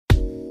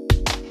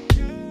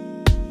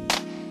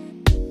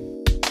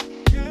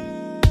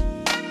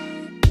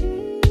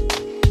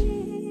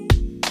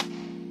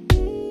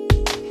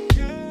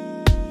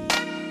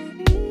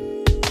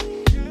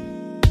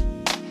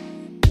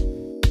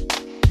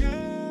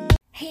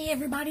Hey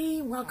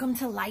everybody, welcome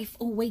to Life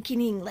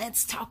Awakening.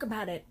 Let's talk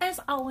about it. As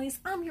always,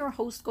 I'm your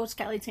host, Coach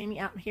Callie Tammy,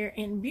 out here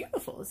in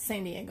beautiful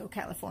San Diego,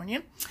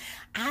 California.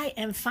 I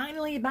am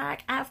finally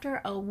back after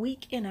a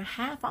week and a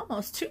half,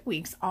 almost 2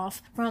 weeks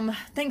off from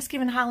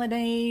Thanksgiving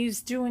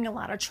holidays, doing a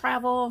lot of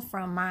travel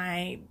from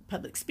my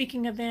public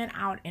speaking event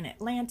out in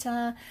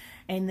Atlanta,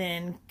 and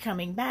then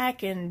coming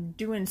back and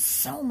doing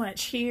so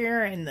much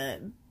here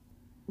and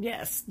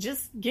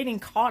just getting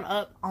caught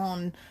up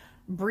on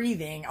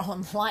breathing,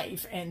 on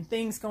life and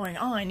things going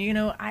on.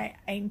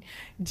 I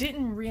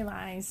didn't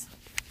realize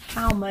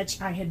how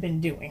much I had been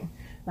doing,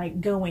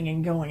 like going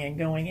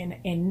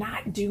and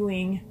not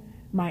doing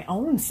my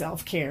own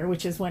self-care,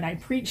 which is what I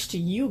preach to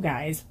you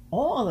guys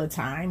all the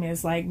time,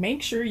 is like,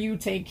 make sure you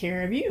take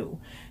care of you.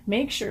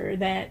 Make sure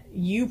that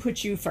you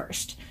put you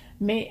first.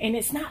 And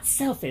it's not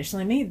selfish.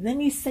 Let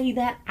me say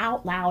that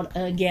out loud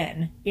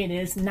again. It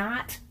is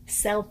not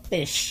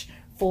selfish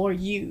for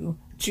you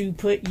to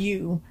put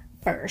you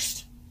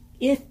first.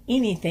 If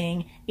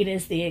anything, it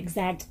is the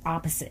exact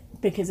opposite.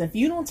 Because if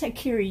you don't take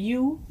care of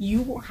you,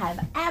 you will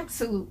have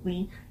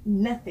absolutely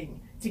nothing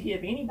to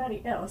give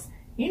anybody else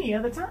any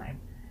other time.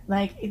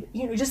 Like,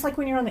 just like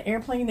when you're on the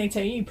airplane, they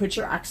tell you put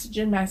your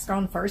oxygen mask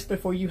on first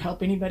before you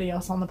help anybody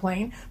else on the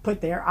plane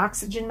put their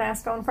oxygen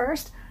mask on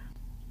first.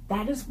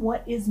 That is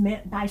what is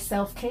meant by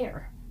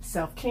self-care.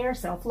 Self-care,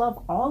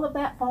 self-love, all of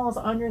that falls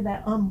under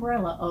that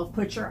umbrella of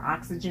put your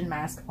oxygen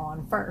mask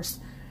on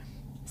first.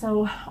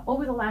 So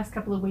over the last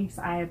couple of weeks,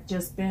 I have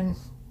just been,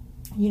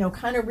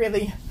 kind of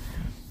really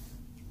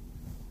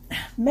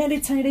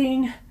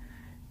meditating,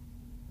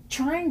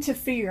 trying to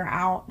figure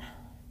out,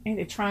 and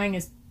the trying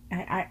is,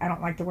 I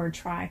don't like the word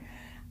try.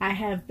 I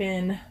have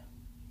been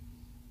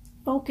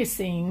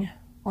focusing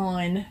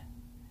on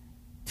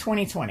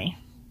 2020.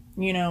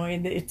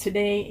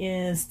 Today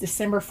is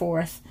December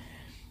 4th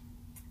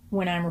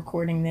when I'm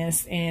recording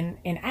this, and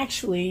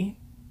actually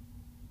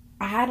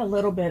I had a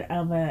little bit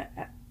of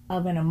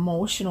an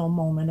emotional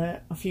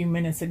moment a few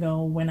minutes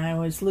ago when I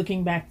was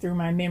looking back through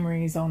my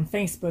memories on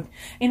Facebook,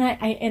 and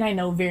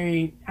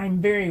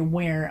I'm very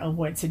aware of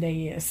what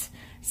today is.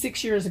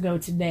 6 years ago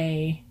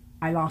today,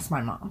 I lost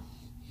my mom.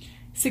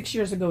 6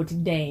 years ago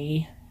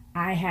today,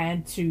 I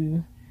had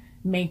to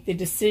make the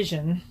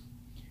decision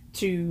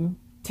to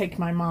take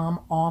my mom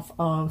off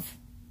of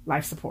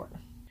life support.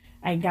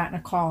 I had gotten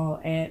a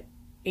call at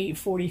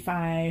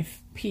 8:45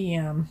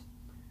 p.m.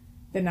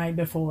 the night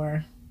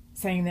before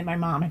saying that my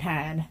mom had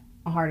had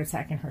a heart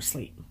attack in her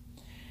sleep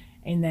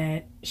and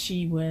that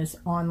she was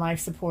on life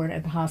support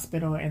at the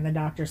hospital, and the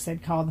doctor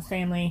said call the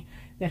family,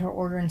 that her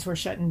organs were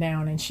shutting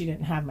down and she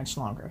didn't have much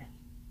longer.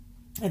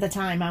 At the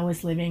time, I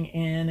was living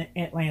in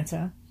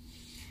Atlanta,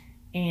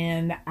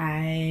 and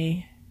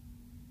I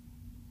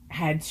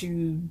had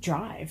to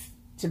drive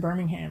to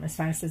Birmingham as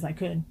fast as I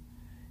could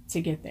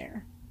to get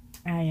there.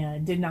 I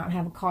did not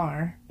have a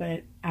car,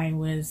 but I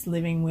was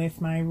living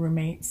with my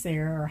roommate,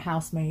 Sarah, or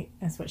housemate.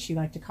 That's what she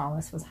liked to call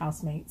us, was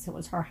housemates. It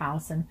was her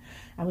house, and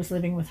I was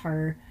living with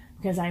her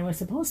because I was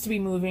supposed to be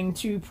moving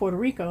to Puerto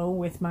Rico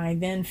with my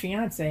then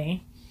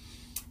fiance,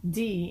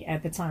 Dee,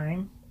 at the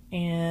time.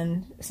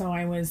 And so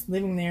I was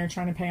living there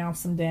trying to pay off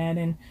some debt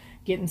and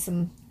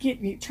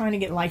trying to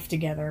get life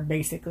together,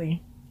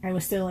 basically. I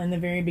was still in the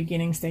very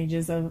beginning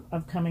stages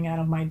of coming out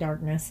of my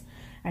darkness.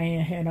 I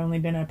had only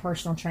been a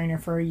personal trainer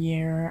for a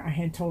year. I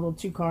had totaled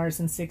 2 cars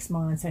in 6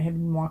 months. I had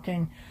been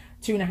walking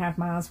 2.5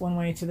 miles one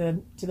way to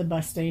the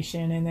bus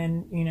station, and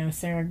then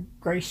Sarah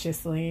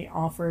graciously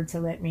offered to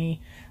let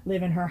me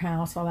live in her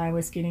house while I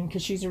was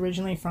because she's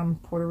originally from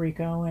Puerto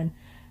Rico, and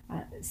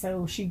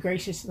so she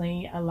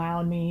graciously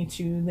allowed me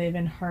to live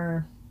in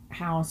her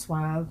house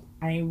while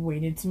I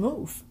waited to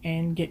move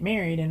and get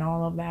married and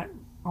all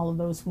of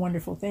those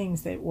wonderful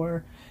things that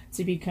were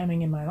to be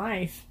coming in my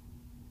life.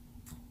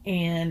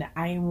 And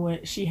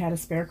she had a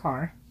spare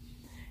car,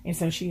 and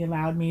so she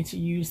allowed me to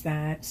use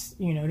that,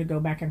 to go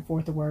back and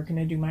forth to work and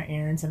to do my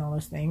errands and all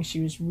those things. She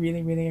was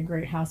really, really a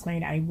great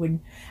housemate. I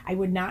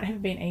would not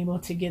have been able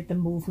to get the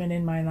movement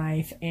in my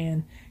life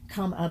and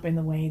come up in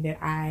the way that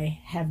I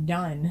have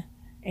done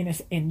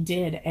and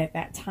did at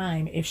that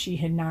time if she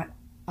had not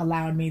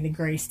allowed me the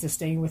grace to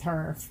stay with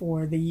her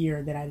for the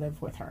year that I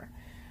lived with her.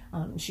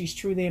 She's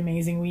truly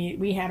amazing.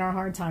 We had our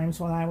hard times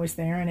while I was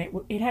there,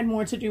 and it had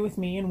more to do with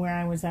me and where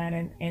I was at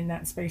in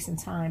that space and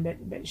time,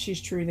 but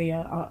she's truly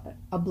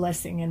a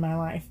blessing in my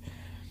life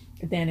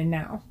then and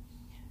now.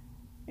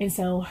 And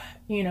so,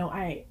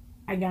 I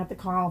got the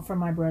call from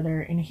my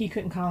brother, and he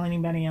couldn't call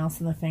anybody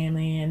else in the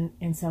family,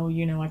 and so,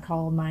 I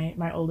called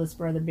my oldest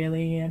brother,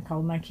 Billy, and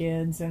called my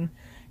kids, and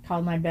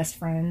called my best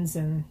friends,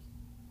 and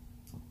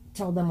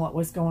told them what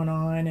was going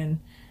on, and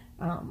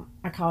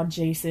I called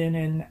Jason,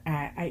 and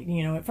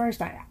at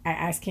first I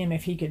asked him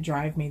if he could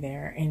drive me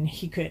there, and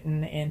he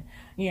couldn't. And,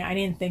 I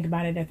didn't think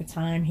about it at the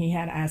time. He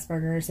had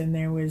Asperger's, and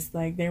there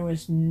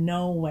was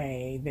no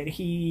way that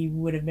he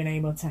would have been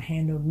able to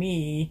handle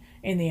me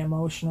in the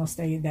emotional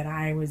state that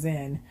I was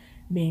in,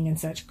 being in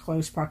such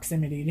close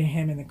proximity to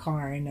him in the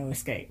car and no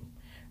escape.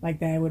 Like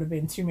that would have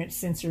been too much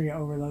sensory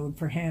overload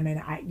for him. And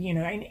I,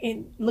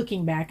 and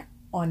looking back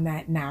on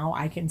that now,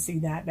 I can see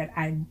that, but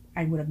I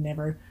would have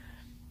never,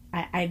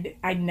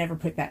 I'd never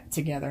put that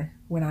together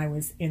when I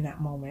was in that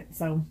moment.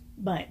 So,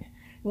 but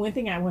one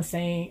thing I will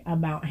say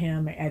about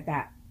him at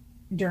that,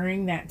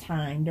 during that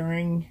time,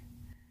 during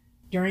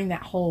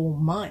that whole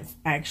month,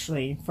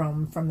 actually,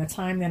 from the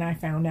time that I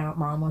found out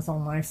mom was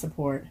on life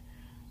support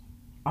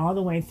all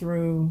the way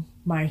through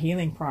my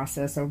healing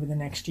process over the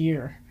next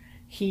year,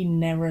 he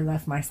never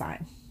left my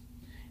side.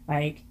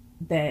 Like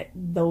that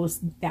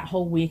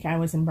whole week I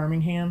was in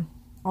Birmingham,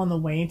 on the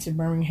way to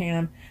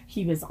Birmingham,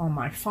 he was on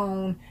my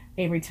phone.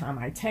 Every time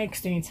I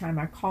texted, anytime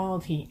I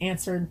called, he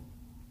answered.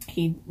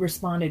 He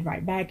responded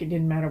right back. It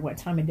didn't matter what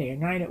time of day or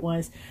night it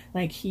was.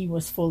 Like he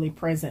was fully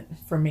present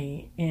for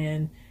me.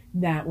 And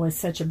that was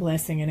such a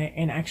blessing.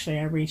 And actually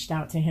I reached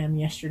out to him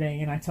yesterday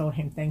and I told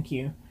him thank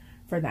you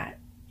for that.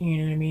 You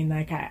know what I mean?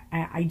 Like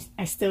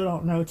I still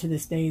don't know to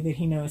this day that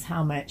he knows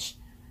how much,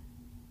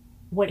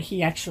 what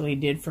he actually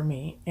did for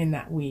me in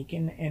that week,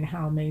 and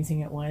how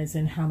amazing it was,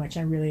 and how much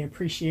I really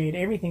appreciate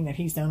everything that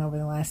he's done over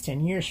the last 10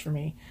 years for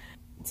me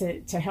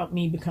to help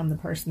me become the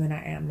person that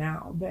I am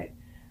now. But,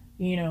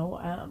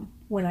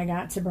 when I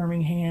got to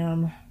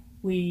Birmingham,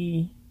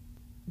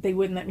 they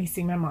wouldn't let me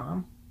see my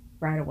mom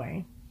right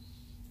away.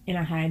 And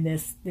I had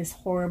this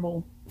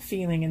horrible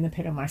feeling in the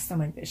pit of my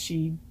stomach that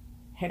she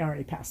had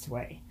already passed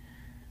away.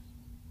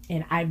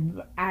 And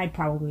I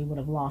probably would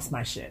have lost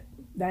my shit.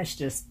 That's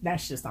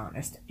just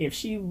honest. If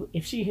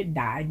she had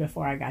died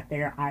before I got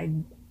there,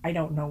 I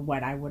don't know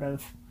what I would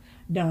have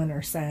done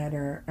or said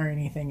or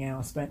anything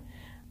else. But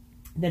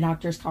the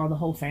doctors called the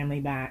whole family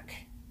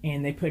back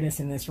and they put us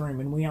in this room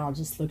and we all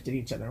just looked at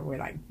each other and we're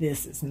like,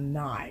 this is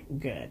not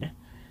good.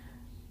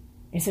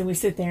 And so we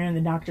sit there and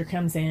the doctor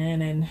comes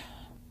in and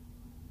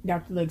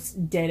doctor looks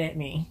dead at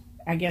me.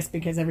 I guess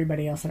because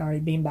everybody else had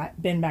already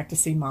been back to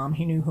see mom.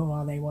 He knew who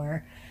all they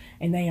were.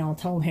 And they all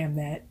told him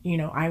that,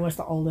 I was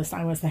the oldest,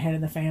 I was the head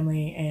of the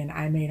family, and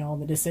I made all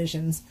the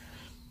decisions.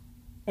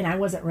 And I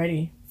wasn't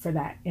ready for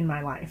that in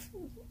my life.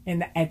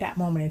 And at that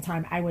moment in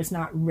time, I was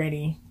not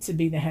ready to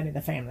be the head of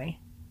the family.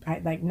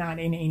 Not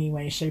in any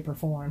way, shape, or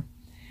form.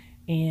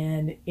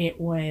 And it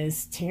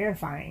was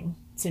terrifying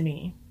to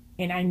me.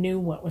 And I knew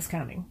what was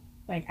coming.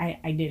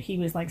 I did. He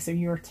was like, so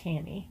you're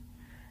Tammy.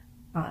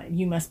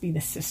 You must be the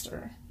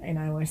sister. And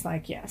I was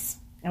like, yes.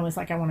 I was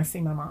like, I want to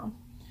see my mom.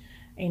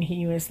 And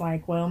he was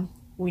like, well,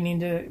 we need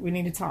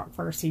to talk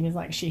first. He was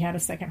like, she had a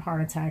second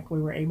heart attack.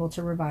 We were able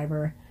to revive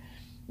her.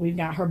 We've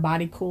got her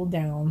body cooled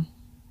down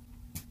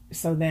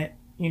so that,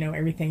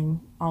 everything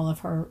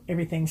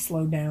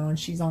slowed down.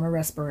 She's on a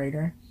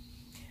respirator.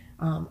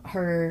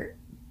 Her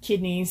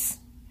kidneys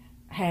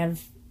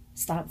have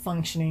stopped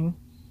functioning.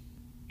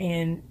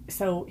 And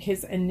so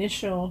his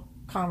initial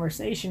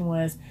conversation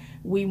was,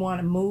 we want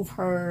to move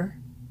her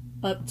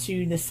up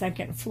to the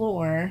second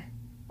floor,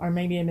 or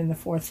maybe I'm in the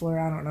fourth floor,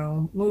 I don't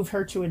know, move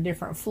her to a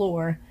different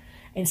floor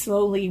and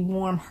slowly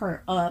warm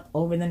her up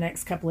over the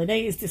next couple of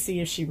days to see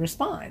if she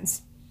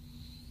responds.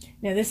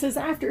 Now, this is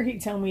after he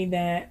told me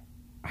that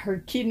her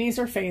kidneys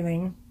are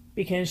failing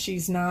because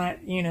she's not,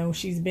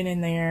 she's been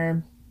in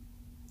there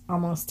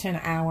almost 10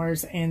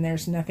 hours and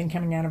there's nothing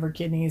coming out of her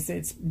kidneys.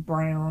 It's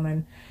brown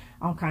and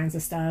all kinds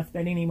of stuff.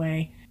 But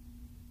anyway,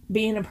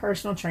 being a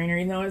personal trainer,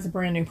 even though I was a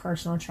brand new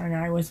personal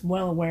trainer, I was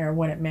well aware of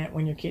what it meant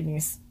when your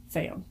kidneys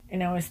failed.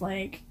 And I was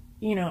like,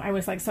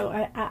 so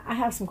I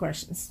have some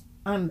questions.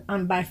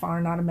 I'm by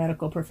far not a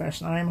medical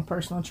professional. I am a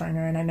personal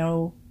trainer, and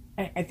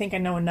I think I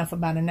know enough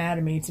about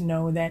anatomy to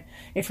know that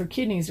if her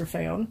kidneys are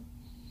failed,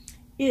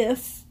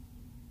 if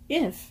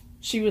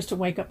she was to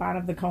wake up out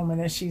of the coma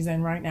that she's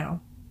in right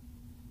now,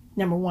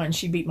 number one,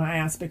 she beat my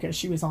ass because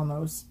she was on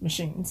those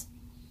machines.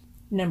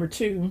 Number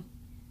two,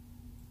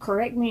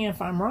 correct me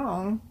if I'm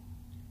wrong,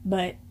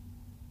 but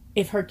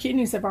if her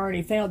kidneys have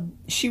already failed,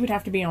 she would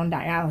have to be on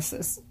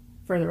dialysis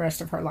for the rest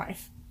of her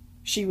life.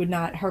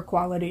 Her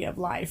quality of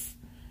life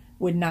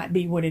would not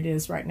be what it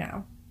is right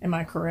now. Am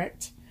I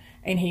correct?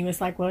 And he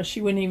was like, well,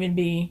 she wouldn't even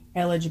be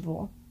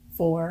eligible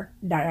for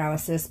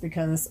dialysis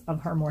because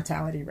of her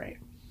mortality rate.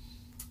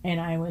 And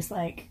I was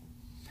like,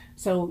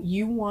 so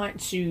you want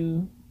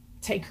to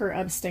take her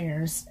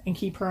upstairs and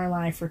keep her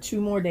alive for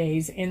 2 more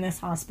days in this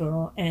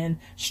hospital and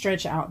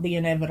stretch out the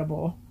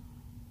inevitable,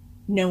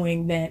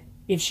 knowing that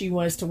if she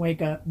was to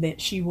wake up,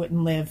 that she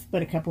wouldn't live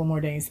but a couple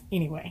more days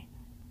anyway.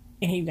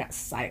 And he got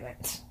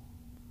silent.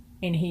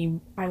 And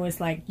I was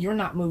like, you're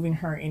not moving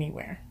her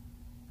anywhere.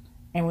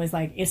 And was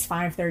like, it's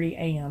 5:30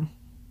 a.m.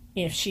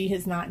 If she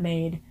has not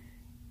made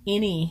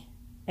any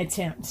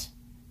attempt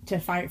to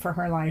fight for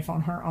her life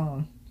on her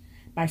own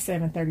by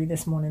 7:30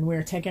 this morning,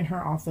 we're taking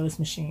her off those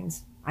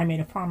machines. I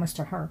made a promise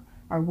to her,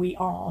 or we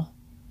all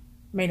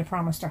made a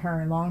promise to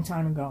her a long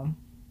time ago,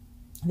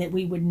 that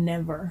we would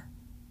never,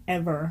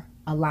 ever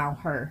allow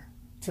her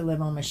to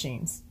live on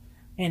machines.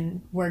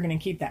 And we're going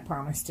to keep that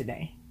promise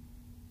today.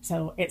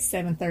 So at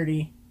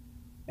 7:30,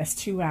 that's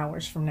 2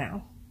 hours from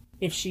now.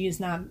 if she is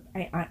not,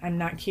 I'm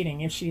not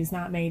kidding, if she's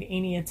not made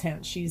any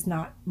attempt, she's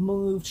not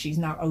moved, she's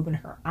not opened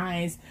her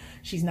eyes,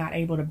 she's not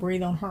able to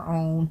breathe on her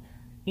own,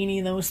 any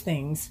of those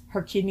things,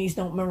 her kidneys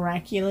don't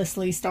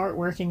miraculously start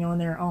working on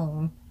their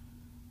own,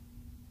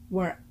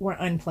 we're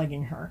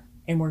unplugging her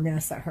and we're going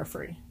to set her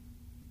free.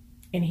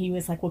 And he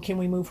was like, well, can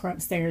we move her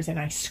upstairs? And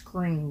I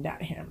screamed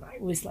at him. I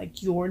was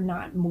like, you're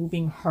not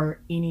moving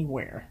her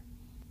anywhere.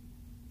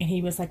 And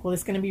he was like, well,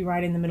 it's going to be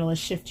right in the middle of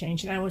shift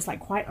change. And I was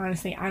like, quite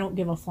honestly, I don't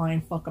give a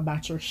flying fuck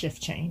about your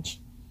shift change.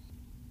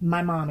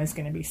 My mom is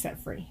going to be set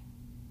free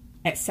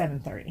at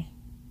 7:30.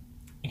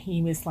 And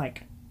he was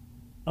like,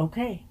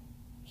 okay.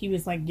 He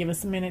was like, give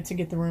us a minute to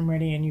get the room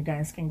ready and you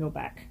guys can go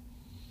back.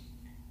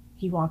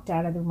 He walked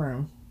out of the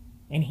room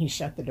and he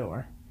shut the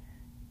door.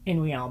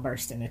 And we all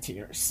burst into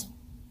tears.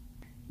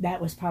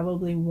 That was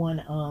probably one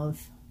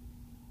of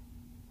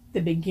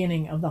the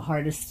beginning of the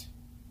hardest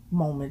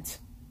moment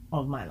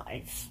of my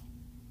life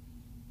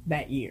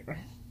that year,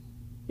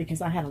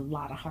 because I had a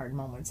lot of hard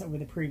moments over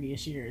the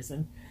previous years,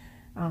 and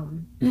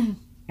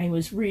I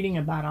was reading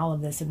about all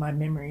of this in my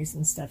memories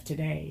and stuff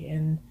today,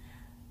 and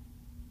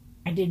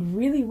I did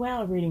really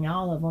well reading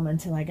all of them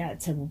until I got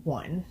to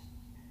one,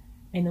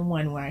 and the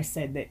one where I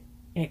said that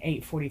at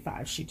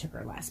 8:45 she took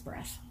her last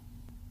breath.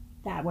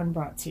 That one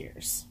brought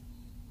tears.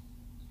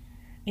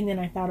 And then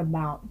I thought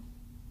about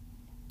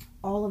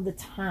all of the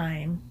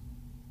time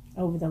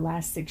over the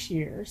last 6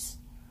 years,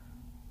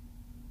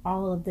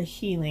 all of the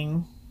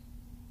healing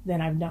that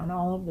I've done,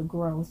 all of the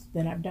growth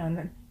that I've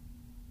done,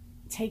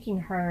 taking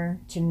her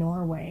to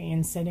Norway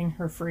and setting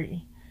her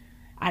free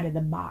out of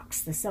the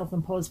box, the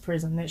self-imposed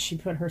prison that she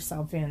put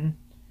herself in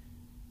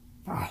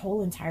for her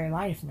whole entire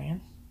life,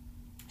 man.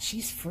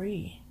 She's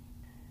free.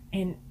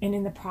 And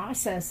in the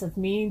process of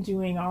me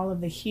doing all of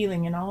the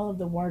healing and all of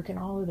the work and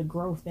all of the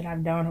growth that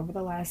I've done over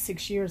the last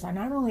 6 years, I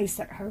not only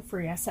set her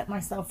free, I set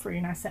myself free,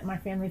 and I set my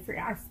family free.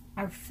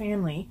 Our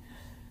family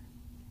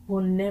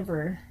will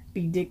never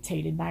be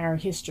dictated by our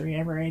history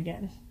ever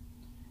again.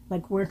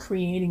 Like, we're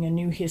creating a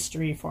new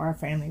history for our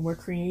family. We're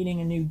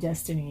creating a new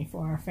destiny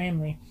for our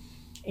family.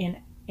 And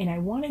I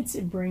wanted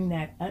to bring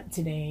that up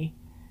today,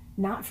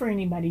 not for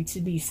anybody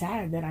to be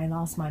sad that I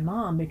lost my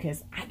mom,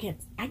 because I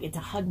get to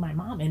hug my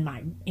mom in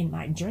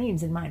my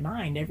dreams, in my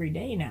mind every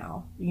day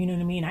now. You know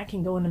what I mean? I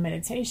can go into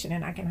meditation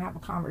and I can have a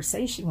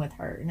conversation with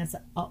her, and it's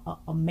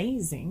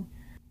amazing.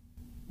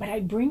 But I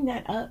bring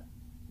that up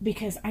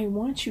because I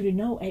want you to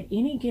know, at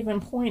any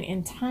given point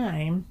in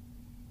time,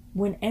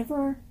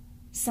 whenever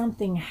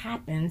something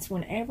happens,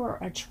 whenever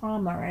a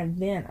trauma or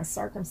event, a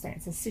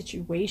circumstance, a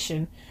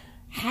situation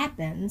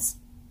happens,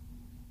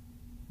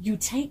 you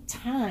take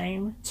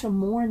time to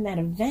mourn that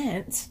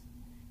event,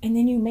 and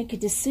then you make a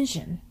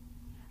decision.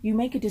 You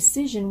make a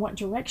decision what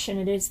direction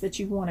it is that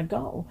you want to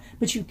go.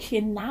 But you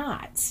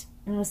cannot,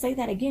 and I'll say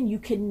that again, you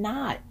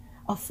cannot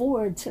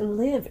afford to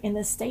live in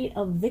the state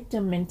of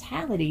victim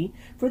mentality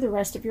for the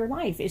rest of your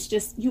life. It's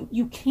just,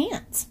 you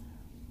can't.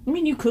 I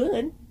mean, you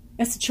could.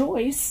 It's a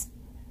choice.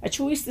 A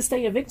choice to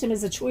stay a victim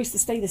is a choice to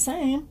stay the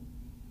same.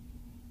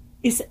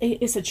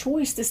 It's a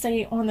choice to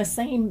stay on the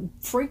same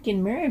freaking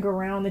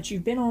merry-go-round that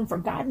you've been on for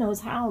God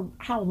knows how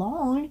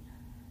long.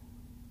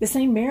 The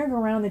same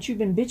merry-go-round that you've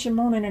been bitching,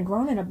 moaning, and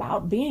groaning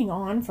about being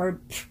on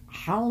for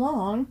how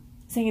long,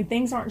 saying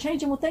things aren't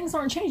changing. Well, things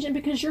aren't changing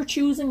because you're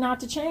choosing not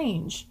to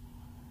change.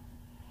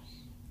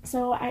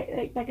 So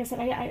like I said,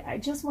 I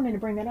just wanted to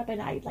bring that up,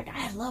 and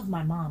I love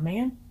my mom,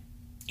 man.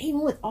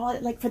 Even with all,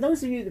 like, for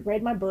those of you that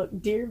read my book,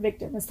 Dear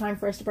Victim, It's Time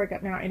for Us to Break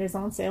Up Now. It is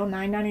on sale,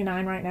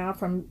 $9.99 right now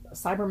from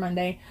Cyber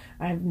Monday.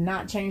 I have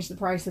not changed the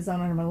prices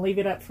on it. I'm going to leave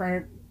it up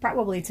for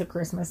probably till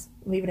Christmas.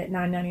 Leave it at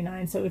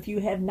 $9.99. So if you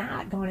have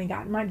not gone and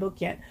gotten my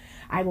book yet,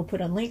 I will put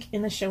a link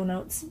in the show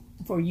notes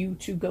for you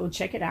to go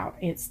check it out.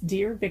 It's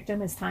Dear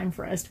Victim, It's Time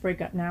for Us to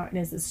Break Up Now. It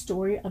is a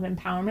story of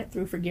empowerment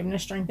through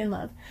forgiveness, strength, and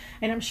love.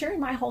 And I'm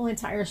sharing my whole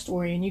entire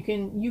story, and you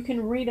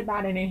can read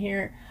about it and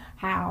hear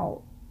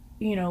how,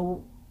 you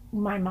know,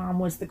 my mom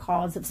was the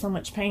cause of so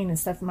much pain and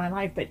stuff in my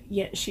life, but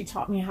yet she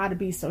taught me how to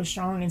be so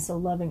strong and so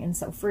loving and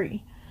so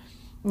free.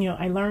 You know,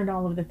 I learned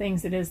all of the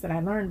things it is that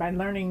I learned by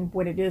learning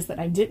what it is that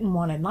I didn't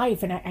want in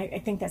life. And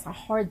I think that's a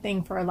hard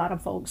thing for a lot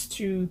of folks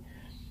to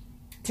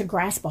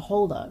grasp a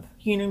hold of.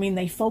 You know what I mean?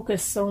 They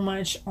focus so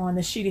much on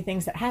the shitty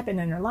things that happen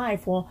in their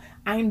life. Well,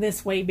 I'm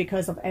this way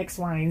because of X,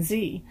 Y, and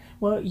Z.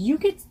 Well, you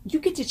get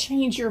to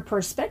change your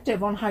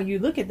perspective on how you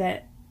look at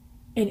that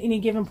at any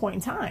given point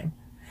in time.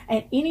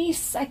 At any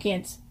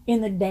second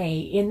in the day,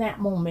 in that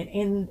moment,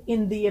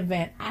 in the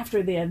event,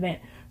 after the event,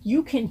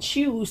 you can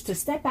choose to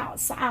step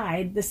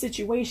outside the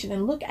situation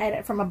and look at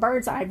it from a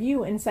bird's eye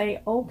view and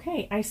say,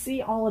 okay, I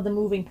see all of the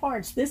moving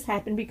parts. This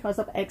happened because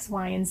of X,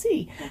 Y, and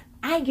Z.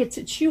 I get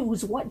to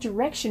choose what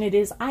direction it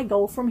is I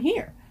go from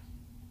here.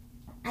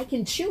 I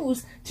can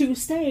choose to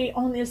stay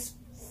on this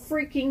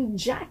freaking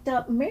jacked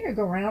up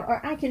merry-go-round,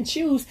 or I can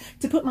choose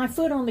to put my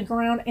foot on the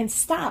ground and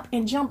stop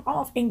and jump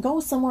off and go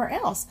somewhere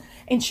else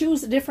and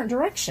choose a different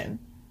direction.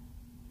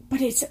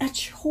 But it's a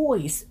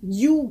choice.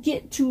 You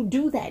get to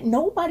do that.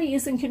 Nobody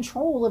is in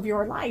control of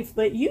your life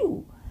but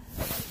you.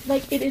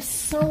 Like, it is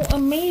so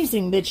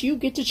amazing that you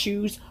get to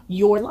choose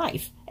your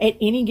life. At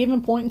any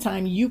given point in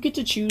time, you get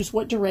to choose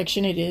what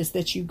direction it is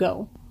that you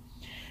go.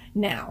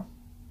 Now,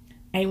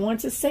 I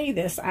want to say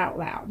this out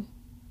loud.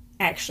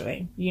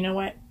 Actually, you know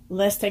what?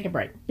 Let's take a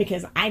break,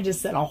 because I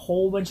just said a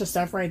whole bunch of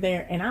stuff right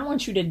there, and I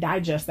want you to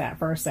digest that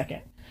for a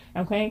second.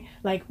 Okay?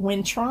 Like,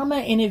 when trauma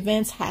and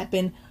events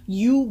happen,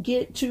 you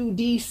get to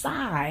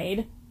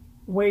decide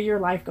where your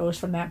life goes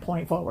from that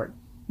point forward.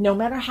 No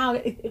matter how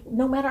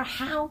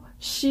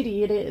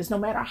shitty it is, no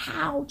matter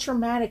how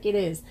traumatic it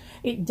is,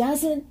 it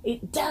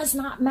does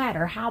not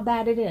matter how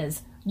bad it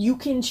is. You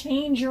can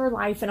change your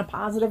life in a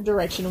positive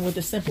direction with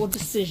a simple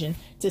decision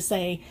to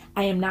say,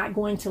 I am not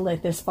going to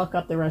let this fuck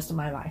up the rest of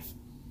my life.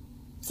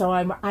 So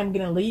I'm going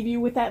to leave you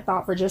with that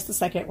thought for just a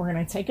second. We're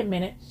going to take a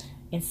minute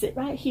and sit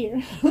right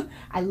here.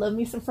 I love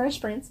me some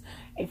Fresh Prince.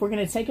 If we're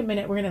going to take a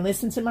minute, we're going to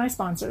listen to my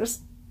sponsors.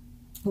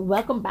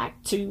 Welcome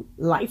back to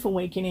Life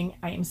Awakening.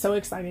 I am so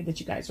excited that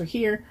you guys are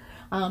here,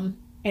 and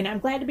I'm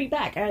glad to be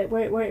back.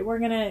 We're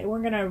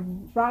gonna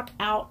rock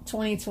out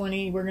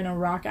 2020. We're gonna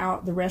rock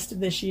out the rest of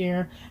this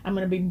year. I'm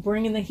gonna be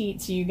bringing the heat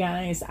to you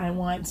guys. I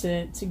want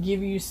to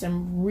give you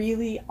some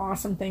really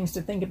awesome things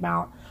to think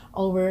about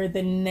over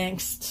the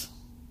next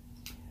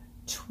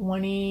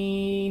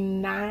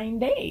 29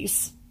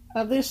 days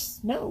of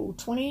this. No,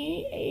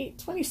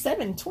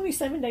 27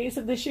 days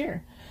of this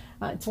year.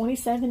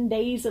 27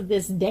 days of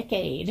this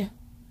decade.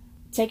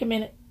 Take a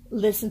minute,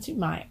 listen to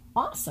my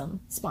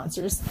awesome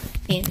sponsors,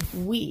 and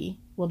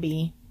we will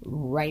be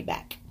right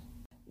back.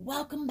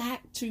 Welcome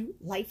back to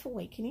Life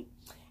Awakening.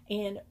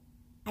 And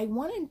I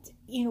wanted,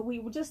 we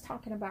were just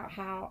talking about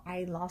how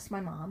I lost my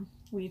mom.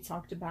 We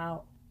talked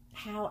about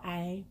how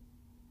I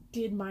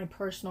did my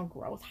personal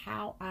growth,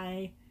 how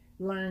I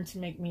learned to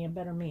make me a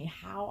better me,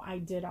 how I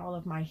did all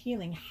of my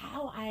healing,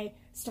 how I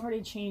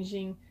started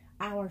changing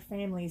our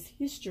family's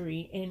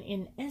history, and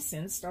in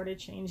essence started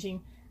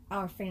changing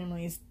our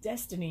family's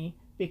destiny,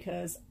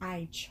 because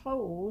I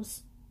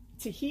chose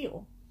to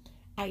heal.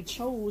 I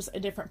chose a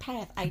different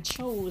path. I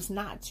chose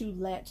not to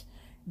let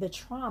the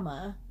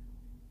trauma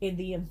in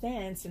the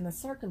events, in the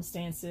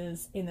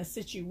circumstances, in the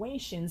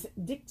situations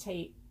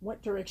dictate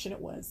what direction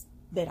it was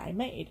that I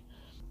made.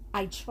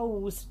 I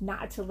chose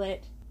not to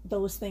let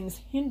those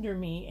things hinder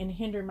me and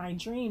hinder my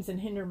dreams and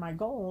hinder my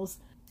goals.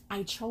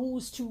 I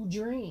chose to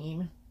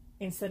dream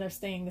instead of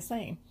staying the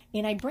same.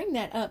 And I bring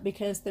that up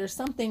because there's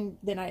something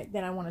that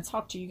I want to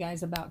talk to you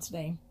guys about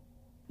today.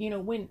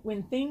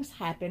 When things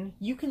happen,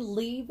 you can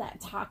leave that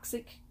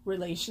toxic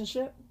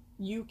relationship.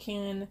 You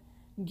can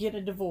get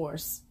a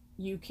divorce.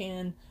 You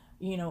can,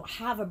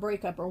 have a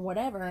breakup or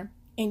whatever,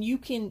 and you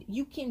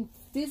can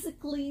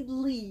physically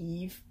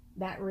leave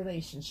that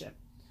relationship.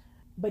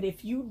 But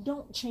if you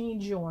don't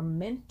change your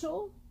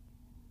mental,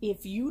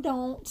 if you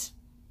don't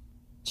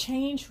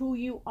change who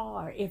you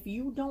are, if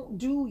you don't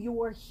do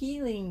your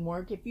healing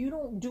work, if you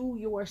don't do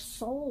your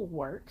soul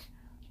work,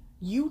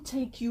 you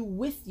take you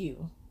with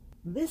you.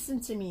 Listen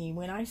to me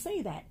when I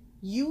say that.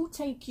 You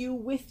take you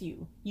with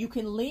you. You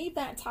can leave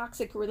that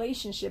toxic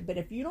relationship, but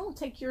if you don't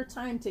take your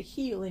time to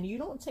heal, and you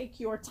don't take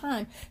your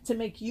time to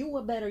make you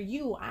a better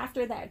you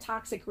after that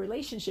toxic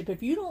relationship,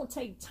 if you don't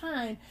take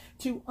time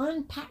to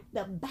unpack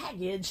the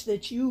baggage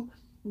that you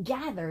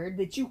gathered,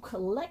 that you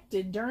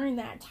collected during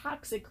that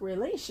toxic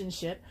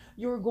relationship,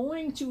 you're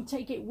going to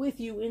take it with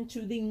you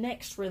into the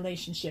next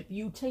relationship.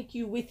 You take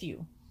you with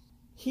you.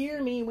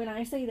 Hear me when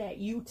I say that.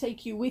 You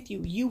take you with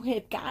you. You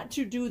have got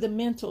to do the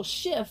mental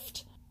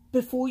shift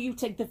before you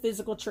take the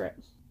physical trip.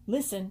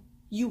 Listen,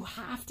 you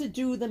have to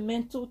do the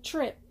mental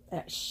trip.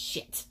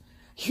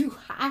 You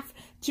have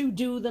to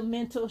do the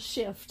mental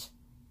shift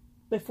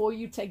before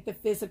you take the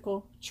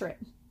physical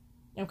trip.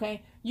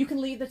 Okay? You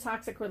can leave the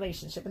toxic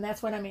relationship, and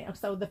that's what I mean.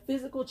 So the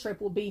physical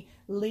trip will be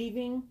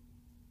leaving,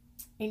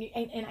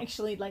 and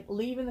actually like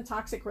leaving the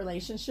toxic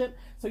relationship.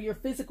 So your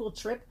physical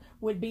trip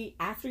would be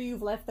after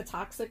you've left the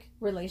toxic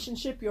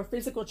relationship. Your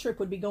physical trip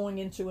would be going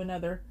into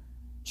another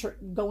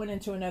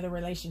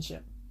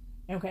relationship.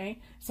 Okay?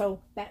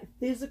 So that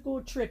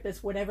physical trip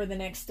is whatever the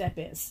next step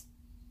is.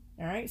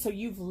 All right? So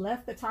you've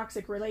left the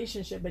toxic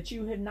relationship, but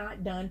you have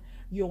not done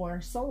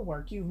your soul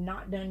work. You've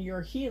not done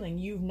your healing.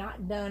 You've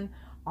not done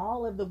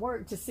all of the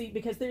work to see,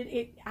 because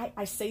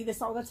I say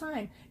this all the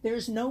time.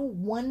 There's no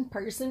one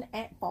person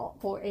at fault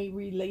for a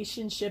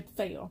relationship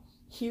fail.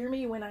 Hear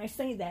me when I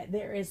say that.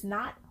 There is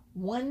not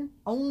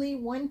only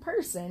one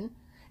person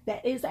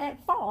that is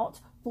at fault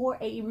for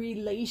a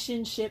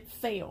relationship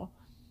fail.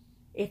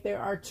 If there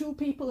are two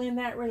people in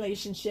that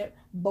relationship,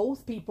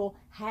 both people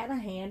had a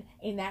hand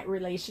in that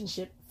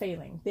relationship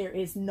failing. There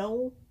is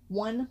no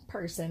one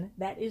person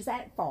that is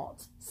at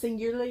fault,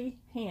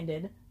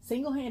 single-handed.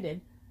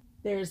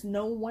 There is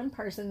no one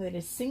person that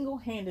is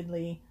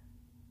single-handedly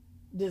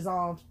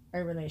dissolved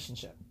a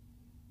relationship,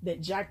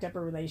 that jacked up a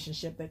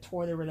relationship, that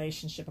tore the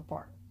relationship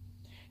apart.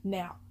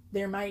 Now,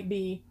 there might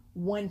be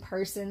one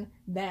person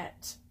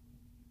that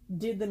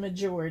did the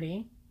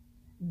majority,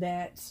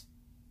 that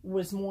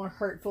was more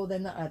hurtful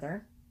than the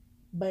other,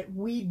 but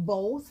we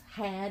both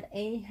had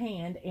a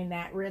hand in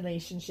that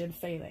relationship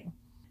failing.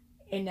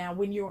 And now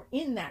when you're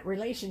in that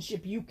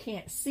relationship, you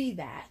can't see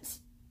that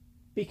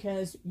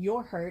because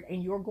you're hurt,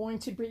 and you're going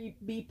to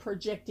be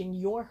projecting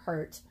your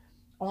hurt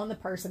on the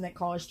person that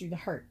caused you the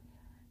hurt,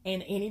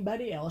 and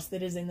anybody else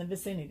that is in the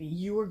vicinity.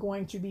 You are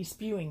going to be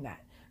spewing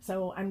that.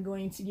 So I'm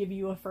going to give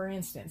you a for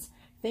instance.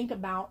 Think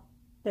about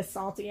the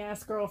salty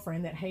ass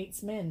girlfriend that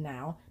hates men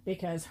now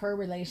because her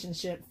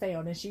relationship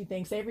failed, and she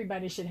thinks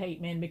everybody should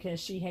hate men because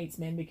she hates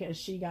men because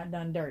she got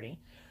done dirty.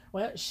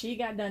 Well, she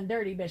got done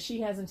dirty, but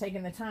she hasn't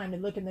taken the time to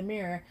look in the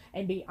mirror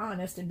and be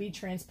honest and be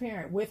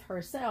transparent with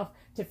herself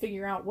to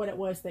figure out what it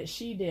was that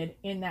she did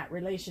in that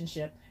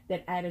relationship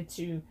that added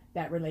to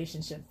that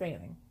relationship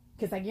failing.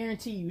 Because I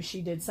guarantee you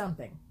she did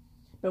something.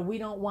 But we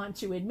don't want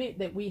to admit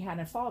that we had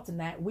a fault in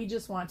that. We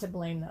just want to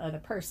blame the other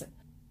person.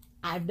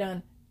 I've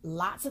done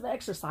lots of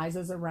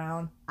exercises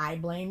around I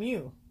blame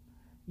you.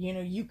 You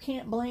know, you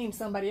can't blame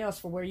somebody else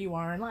for where you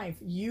are in life.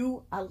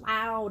 You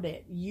allowed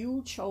it.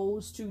 You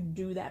chose to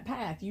do that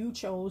path. You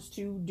chose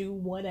to do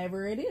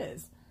whatever it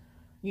is.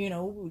 You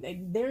know,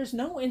 there's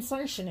no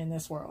insertion in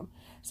this world.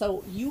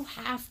 So you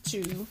have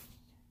to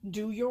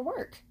do your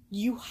work.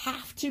 You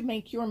have to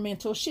make your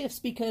mental shifts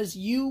because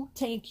you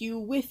take you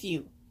with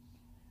you.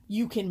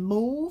 You can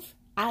move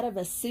out of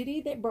a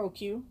city that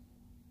broke you,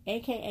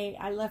 aka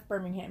I left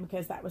Birmingham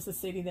because that was the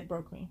city that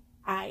broke me.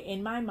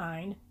 In my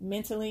mind,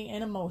 mentally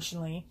and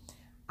emotionally,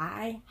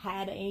 I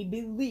had a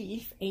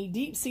belief, a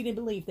deep-seated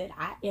belief that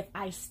if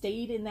I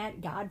stayed in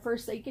that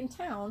God-forsaken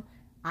town,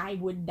 I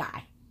would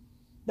die.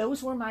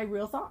 Those were my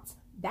real thoughts.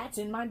 That's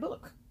in my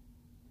book.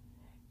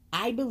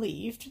 I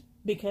believed,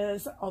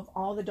 because of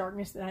all the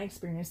darkness that I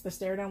experienced, the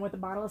stare down with a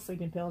bottle of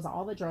sleeping pills,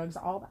 all the drugs,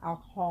 all the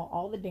alcohol,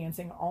 all the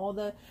dancing, all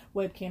the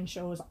webcam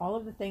shows, all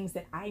of the things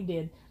that I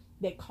did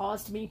that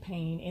caused me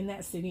pain in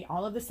that city,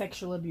 all of the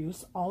sexual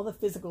abuse, all the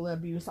physical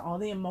abuse, all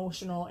the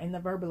emotional and the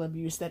verbal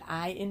abuse that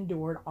I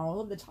endured,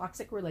 all of the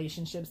toxic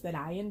relationships that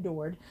I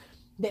endured,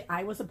 that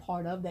I was a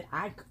part of, that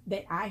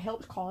I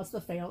helped cause the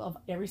fail of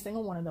every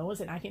single one of those.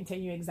 And I can tell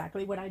you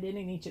exactly what I did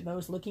in each of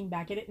those looking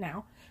back at it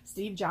now.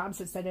 Steve Jobs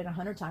has said it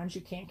 100 times.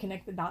 You can't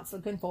connect the dots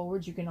looking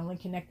forward. You can only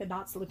connect the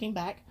dots looking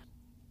back.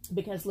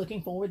 Because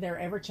looking forward, they're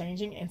ever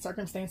changing and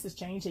circumstances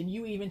change, and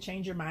you even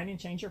change your mind and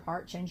change your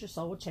heart, change your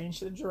soul, change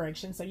the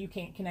direction. So you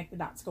can't connect the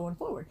dots going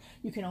forward.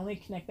 You can only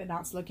connect the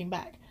dots looking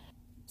back.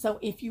 So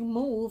if you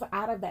move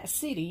out of that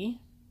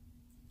city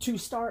to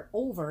start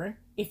over,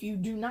 if you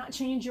do not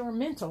change your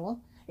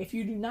mental, if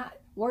you do not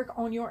work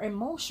on your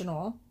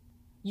emotional,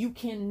 you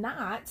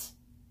cannot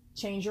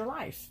change your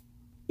life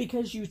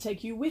because you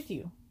take you with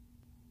you.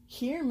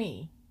 Hear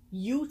me.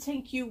 You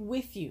take you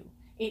with you.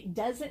 It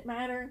doesn't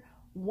matter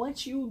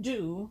what you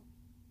do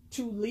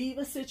to leave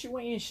a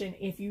situation.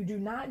 If you do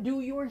not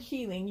do your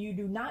healing, you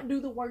do not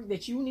do the work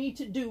that you need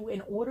to do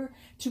in order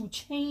to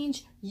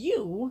change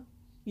you,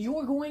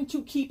 you're going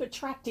to keep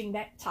attracting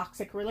that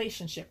toxic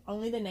relationship.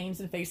 Only the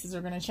names and faces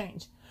are going to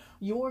change.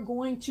 You're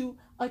going to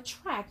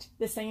attract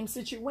the same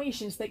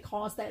situations that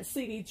caused that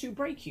city to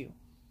break you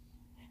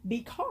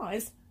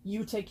because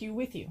you take you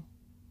with you.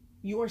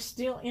 You're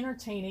still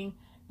entertaining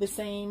the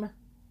same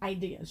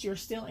ideas. You're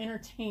still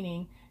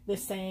entertaining the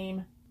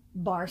same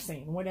bar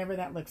scene, whatever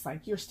that looks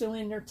like. You're still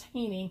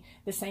entertaining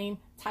the same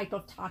type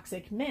of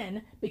toxic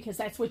men because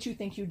that's what you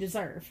think you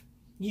deserve.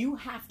 You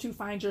have to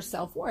find your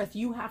self-worth.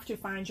 You have to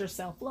find your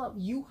self-love.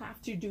 You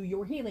have to do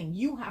your healing.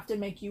 You have to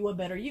make you a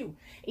better you.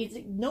 It's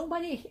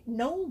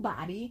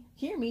nobody,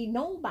 hear me,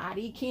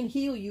 nobody can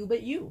heal you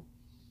but you.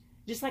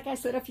 Just like I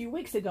said a few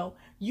weeks ago,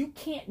 you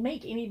can't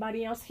make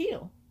anybody else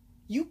heal.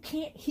 You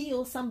can't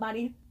heal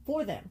somebody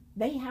for them.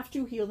 They have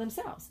to heal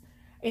themselves.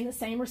 In the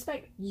same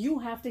respect, you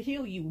have to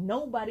heal you.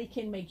 Nobody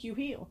can make you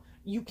heal.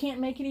 You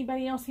can't make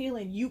anybody else heal,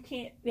 and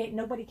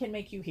nobody can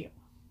make you heal.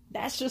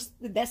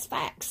 That's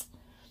facts.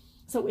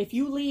 So if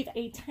you leave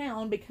a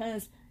town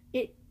because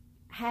it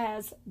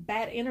has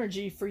bad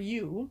energy for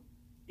you,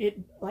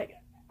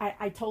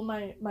 I told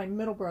my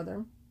middle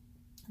brother,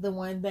 the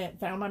one that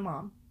found my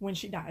mom when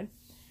she died,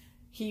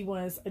 he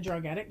was a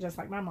drug addict just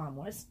like my mom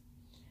was.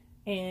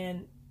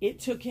 And it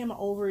took him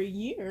over a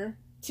year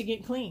to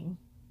get clean.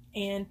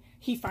 And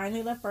he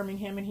finally left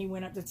Birmingham and he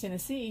went up to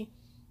Tennessee,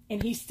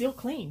 and he's still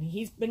clean.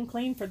 He's been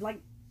clean for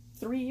like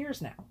 3 years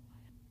now.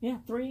 Yeah,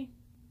 3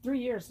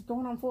 years,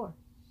 going on 4.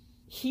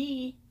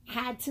 He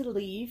had to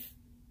leave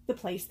the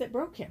place that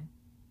broke him.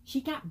 He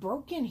got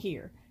broken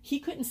here. He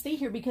couldn't stay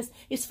here because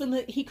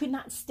he could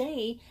not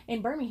stay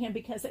in Birmingham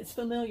because it's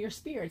familiar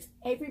spirits.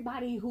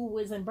 Everybody who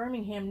was in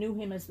Birmingham knew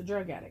him as the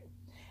drug addict.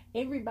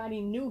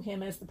 Everybody knew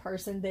him as the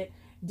person that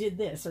did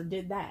this or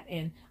did that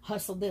and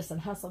hustled this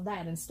and hustled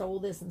that and stole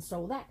this and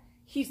stole that.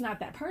 He's not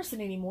that person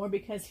anymore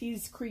because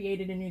he's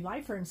created a new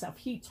life for himself.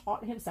 He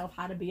taught himself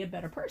how to be a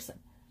better person.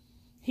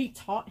 He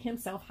taught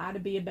himself how to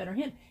be a better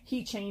him.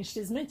 He changed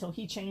his mental,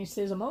 he changed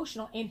his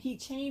emotional, and he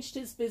changed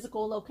his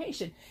physical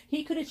location.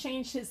 He could have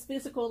changed his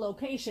physical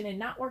location and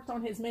not worked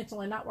on his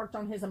mental and not worked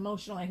on his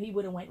emotional, and he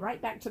would have went right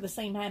back to the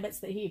same habits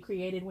that he had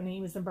created when he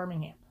was in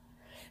Birmingham.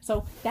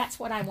 So that's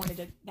what I wanted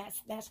to,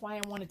 that's why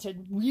I wanted to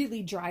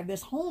really drive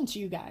this home to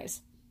you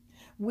guys.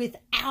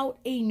 Without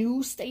a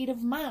new state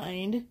of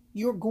mind,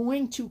 you're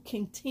going to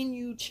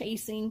continue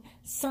chasing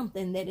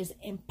something that is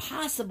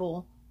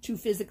impossible to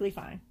physically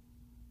find.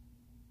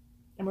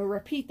 I'm going to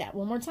repeat that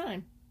one more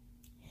time.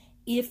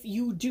 If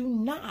you do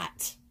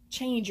not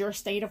change your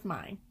state of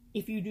mind,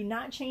 if you do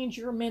not change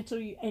your mental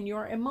and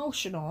your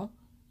emotional,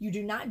 you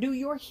do not do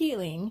your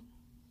healing,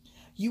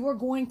 you are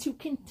going to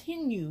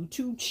continue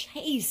to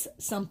chase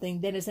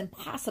something that is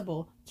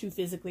impossible to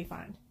physically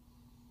find.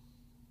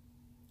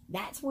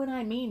 That's what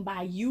I mean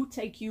by you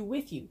take you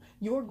with you.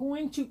 You're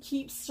going to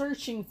keep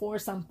searching for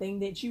something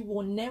that you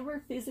will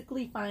never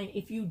physically find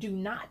if you do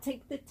not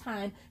take the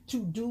time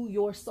to do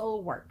your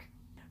soul work.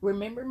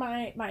 Remember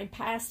my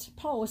past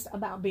post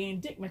about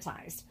being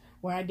digmatized,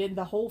 where I did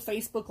the whole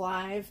Facebook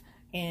Live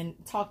and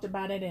talked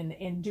about it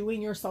and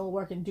doing your soul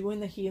work and doing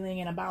the healing,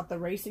 and about the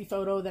racy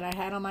photo that I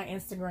had on my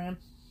Instagram.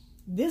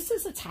 This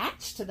is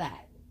attached to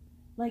that.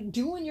 Like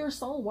doing your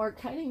soul work,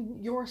 cutting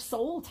your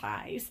soul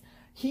ties,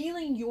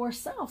 healing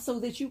yourself so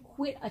that you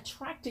quit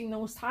attracting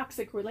those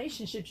toxic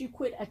relationships. You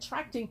quit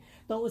attracting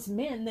those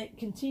men that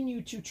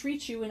continue to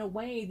treat you in a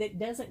way that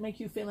doesn't make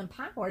you feel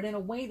empowered, in a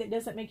way that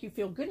doesn't make you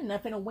feel good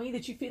enough, in a way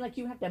that you feel like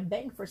you have to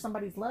beg for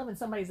somebody's love and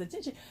somebody's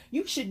attention.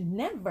 You should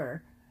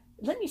never,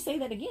 let me say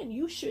that again,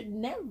 you should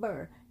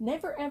never,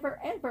 ever,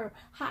 ever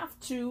have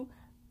to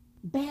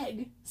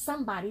beg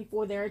somebody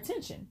for their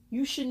attention.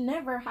 You should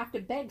never have to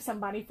beg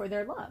somebody for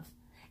their love.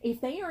 If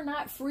they are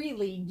not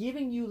freely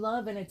giving you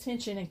love and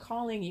attention and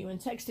calling you and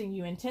texting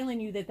you and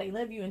telling you that they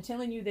love you and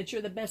telling you that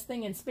you're the best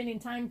thing and spending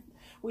time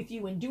with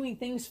you and doing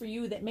things for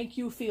you that make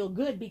you feel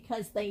good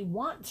because they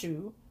want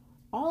to,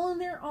 all on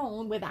their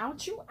own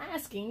without you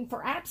asking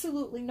for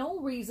absolutely no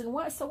reason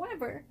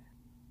whatsoever,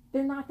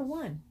 they're not the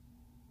one.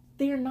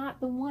 They're not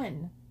the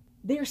one.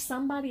 They're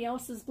somebody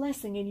else's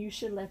blessing, and you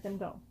should let them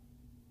go.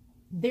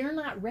 They're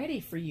not ready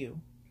for you.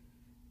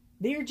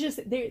 They're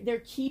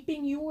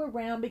keeping you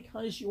around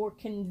because you're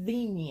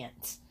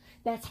convenient.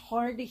 That's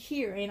hard to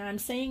hear. And I'm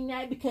saying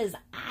that because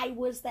I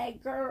was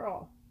that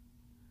girl.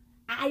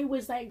 I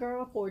was that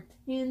girl for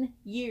 10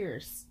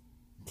 years.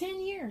 10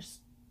 years.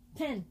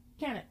 10.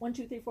 Count it. 1,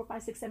 2, 3, 4,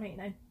 5, 6, 7, 8,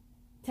 9,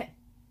 10.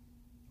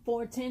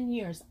 For 10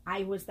 years,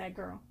 I was that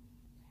girl.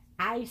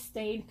 I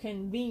stayed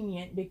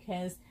convenient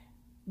because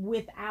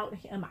without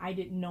him, I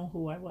didn't know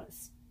who I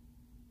was.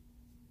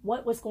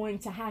 What was going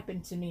to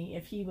happen to me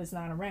if he was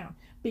not around?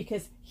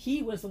 Because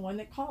he was the one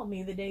that called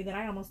me the day that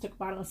I almost took a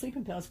bottle of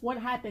sleeping pills. What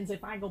happens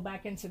if I go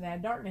back into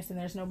that darkness and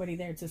there's nobody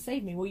there to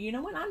save me? Well, you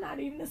know what? I'm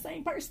not even the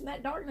same person.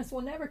 That darkness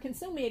will never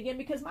consume me again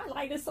because my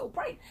light is so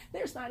bright.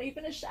 There's not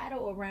even a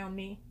shadow around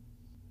me.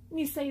 Let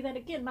me say that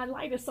again. My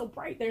light is so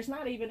bright. There's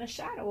not even a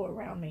shadow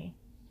around me.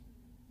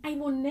 I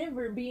will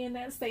never be in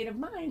that state of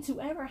mind to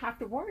ever have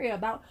to worry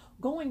about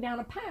going down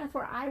a path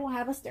where I will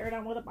have a stare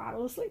down with a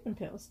bottle of sleeping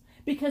pills,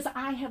 because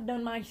I have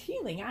done my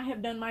healing. I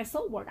have done my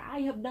soul work.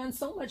 I have done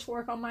so much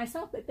work on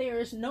myself that there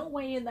is no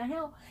way in the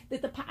hell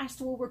that the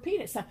past will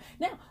repeat itself.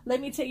 Now, let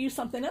me tell you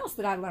something else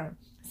that I learned.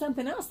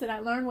 Something else that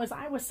I learned was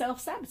I was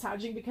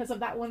self-sabotaging because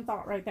of that one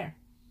thought right there.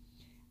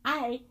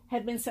 I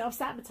had been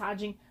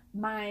self-sabotaging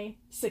my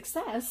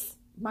success,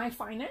 my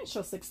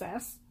financial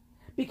success,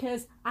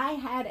 because I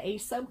had a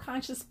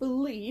subconscious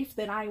belief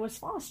that I was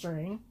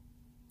fostering,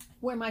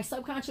 where my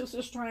subconscious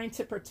was trying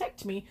to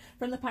protect me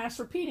from the past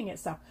repeating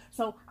itself.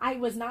 So I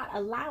was not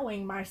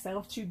allowing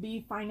myself to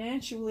be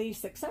financially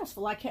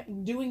successful. I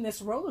kept doing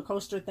this roller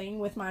coaster thing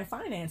with my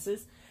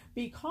finances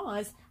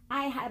because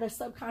I had a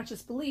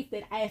subconscious belief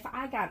that if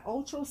I got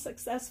ultra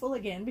successful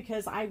again,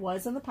 because I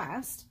was in the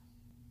past,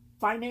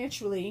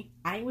 financially,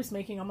 I was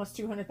making almost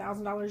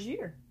 $200,000 a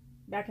year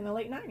back in the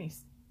late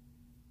 90s.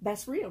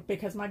 That's real,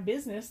 because my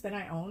business that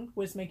I owned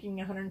was making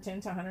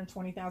 $110,000 to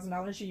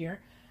 $120,000 a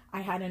year.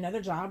 I had another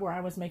job where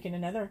I was making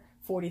another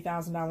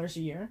 $40,000 a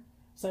year.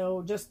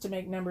 So just to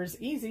make numbers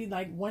easy,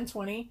 like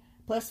 120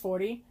 plus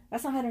 40,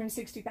 that's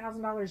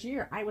 $160,000 a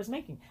year I was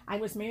making. I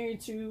was married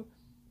to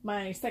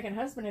my second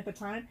husband at the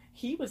time.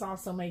 He was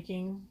also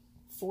making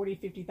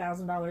 $40,000,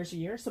 $50,000 a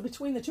year. So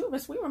between the two of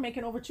us, we were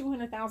making over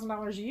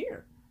 $200,000 a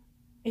year.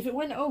 If it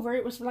went over,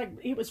 it was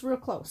real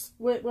close.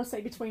 We'll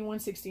say between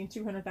 $160,000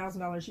 and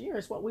 $200,000 a year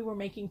is what we were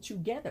making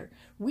together.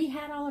 We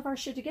had all of our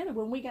shit together.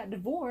 When we got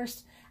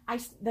divorced,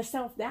 the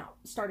self-doubt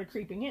started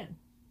creeping in.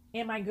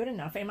 Am I good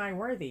enough? Am I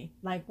worthy?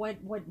 Like, what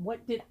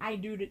did I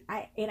do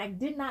and I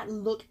did not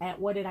look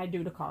at what did I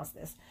do to cause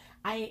this.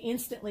 I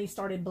instantly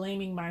started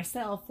blaming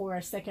myself for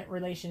a second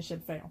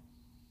relationship fail.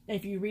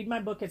 If you read my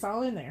book, it's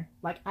all in there.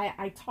 Like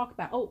I talk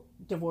about,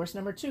 divorce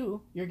number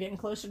 2, you're getting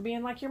closer to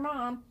being like your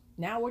mom.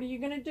 Now what are you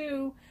going to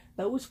do?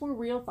 Those were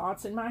real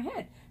thoughts in my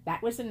head.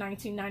 That was in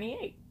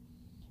 1998.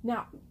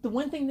 Now, the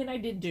one thing that I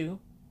did do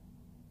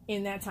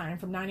in that time,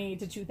 from 98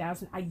 to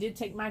 2000, I did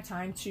take my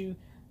time to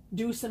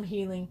do some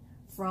healing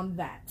from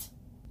that.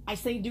 I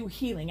say do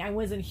healing. I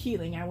wasn't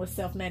healing. I was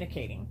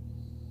self-medicating.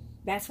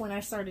 That's when I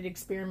started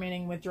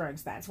experimenting with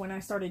drugs. That's when I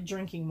started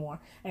drinking more.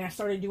 And I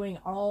started doing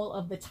all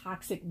of the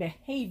toxic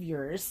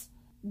behaviors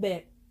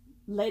that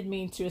led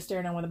me to a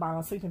stare down with a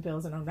bottle of sleeping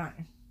pills in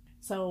 2009.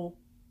 So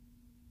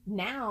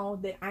now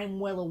that I'm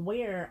well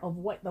aware of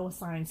what those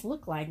signs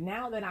look like,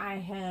 now that I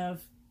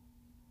have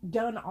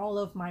done all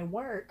of my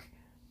work,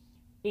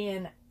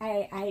 and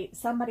I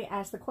somebody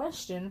asked the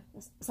question.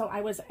 So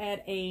I was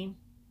at a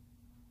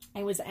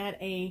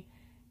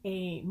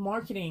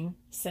marketing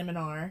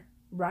seminar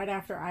right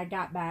after I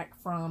got back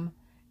from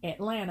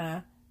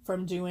Atlanta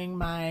from doing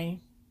my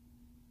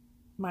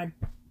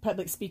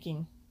public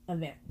speaking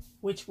event,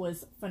 which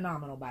was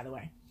phenomenal, by the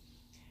way.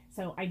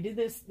 So I did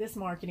this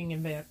marketing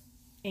event,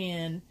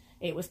 and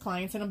it was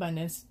Clients in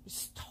Abundance.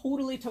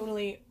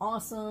 Totally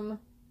awesome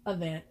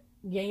event.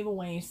 Gave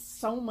away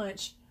so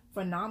much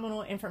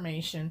phenomenal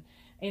information.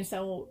 And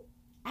so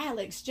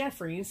Alex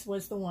Jeffries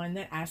was the one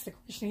that asked the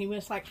question. He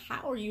was like,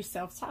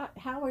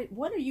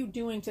 what are you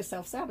doing to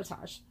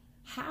self-sabotage?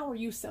 How are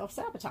you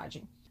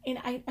self-sabotaging? And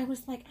I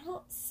was like, I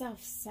don't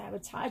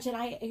self-sabotage. And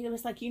it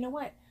was like, you know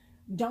what?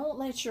 Don't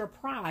let your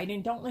pride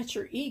and don't let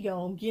your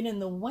ego get in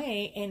the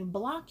way and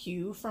block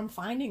you from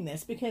finding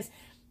this, because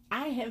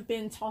I have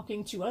been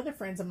talking to other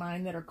friends of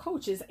mine that are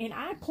coaches, and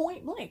I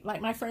point blank, like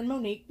my friend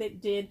Monique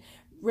that did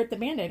Rip the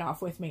Band-Aid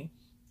Off with me.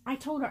 I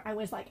told her, I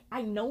was like,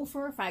 I know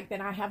for a fact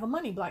that I have a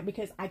money block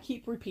because I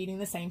keep repeating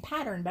the same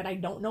pattern, but I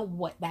don't know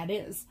what that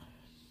is.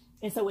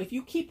 And so if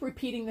you keep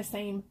repeating the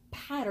same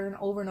pattern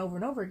over and over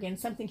and over again,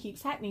 something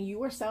keeps happening.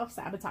 You are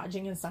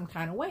self-sabotaging in some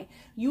kind of way.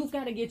 You've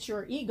got to get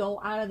your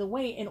ego out of the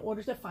way in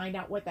order to find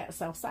out what that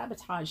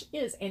self-sabotage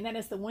is. And that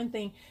is the one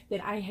thing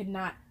that I had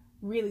not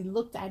really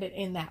looked at it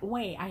in that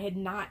way. I had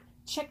not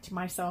checked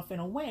myself in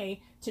a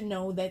way to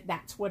know that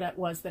that's what it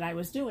was that I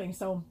was doing.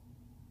 So,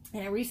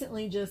 and I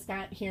recently just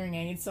got hearing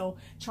aids, so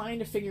trying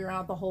to figure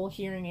out the whole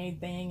hearing aid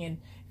thing and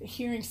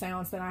hearing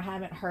sounds that I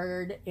haven't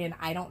heard in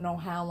I don't know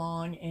how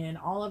long, and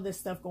all of this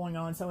stuff going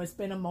on. So it's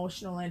been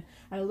emotional and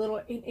a little,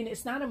 and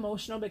it's not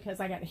emotional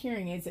because I got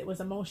hearing aids. It was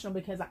emotional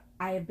because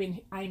I'm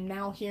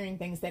now hearing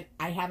things that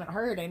I haven't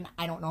heard in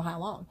I don't know how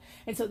long.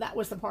 And so that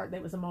was the part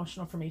that was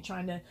emotional for me,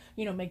 trying to,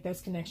 make those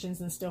connections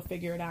and still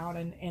figure it out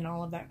and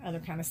all of that other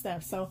kind of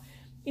stuff. So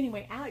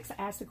anyway, Alex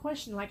asked the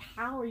question, like,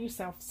 how are you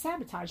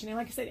self-sabotaging? And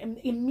like I said,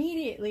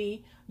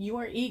 immediately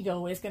your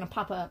ego is going to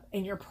pop up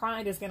and your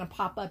pride is going to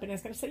pop up and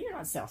it's going to say, you're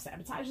not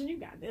self-sabotaging. You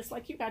got this.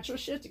 Like, you got your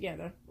shit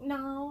together.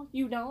 No,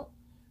 you don't.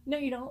 No,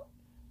 you don't.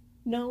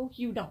 No,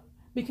 you don't.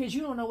 Because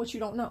you don't know what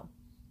you don't know.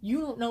 You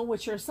don't know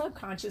what your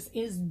subconscious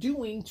is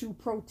doing to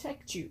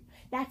protect you.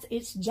 That's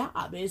its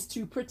job, is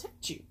to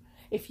protect you.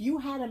 If you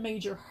had a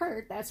major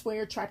hurt, that's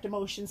where trapped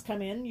emotions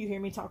come in. You hear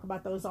me talk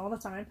about those all the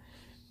time.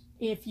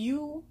 If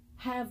you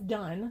have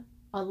done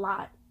a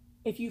lot,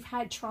 if you've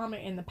had trauma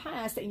in the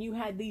past and you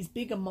had these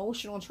big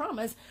emotional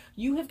traumas,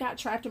 you have got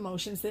trapped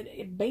emotions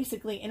that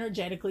basically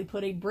energetically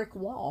put a brick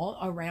wall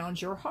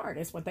around your heart.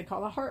 It's what they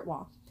call a heart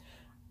wall.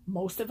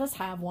 Most of us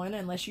have one,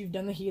 unless you've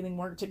done the healing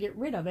work to get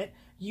rid of it.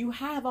 You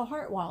have a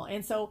heart wall.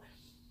 And so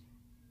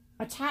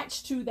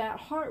attached to that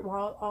heart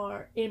wall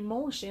are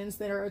emotions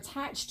that are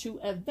attached to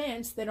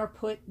events that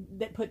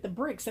put the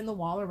bricks in the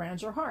wall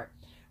around your heart.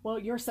 Well,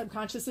 your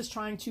subconscious is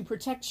trying to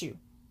protect you.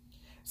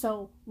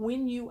 So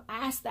when you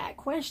ask that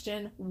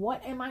question,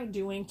 what am I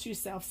doing to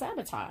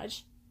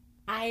self-sabotage?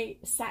 I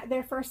sat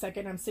there for a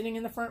second. I'm sitting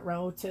in the front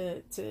row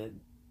to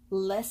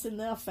lessen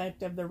the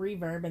effect of the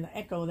reverb and the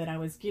echo that I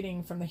was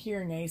getting from the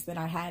hearing aids that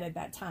I had at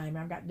that time.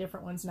 I've got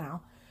different ones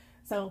now.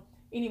 So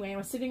anyway, I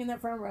was sitting in that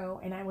front row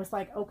and I was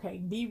like, okay,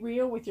 be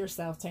real with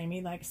yourself,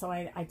 Tammy. Like, so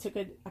I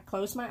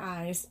closed my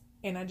eyes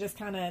and I just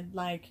kind of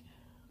like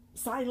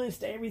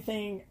silenced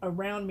everything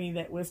around me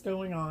that was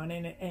going on,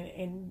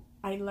 and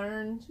I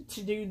learned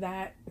to do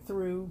that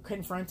through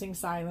confronting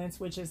silence,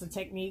 which is a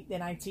technique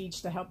that I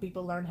teach to help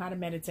people learn how to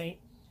meditate.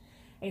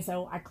 And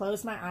so I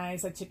closed my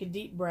eyes, I took a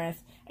deep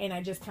breath, and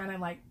I just kind of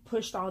like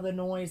pushed all the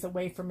noise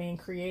away from me and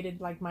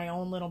created like my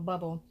own little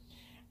bubble.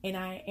 And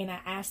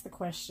I asked the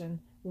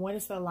question, what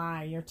is the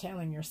lie you're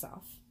telling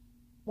yourself?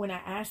 When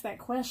I asked that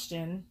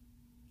question,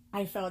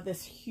 I felt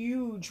this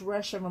huge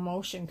rush of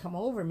emotion come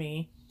over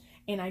me.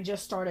 And I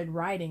just started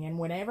writing, and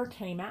whatever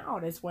came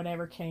out is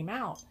whatever came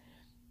out.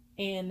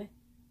 And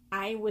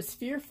I was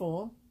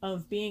fearful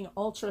of being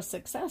ultra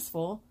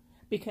successful,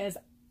 because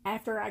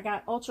after I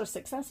got ultra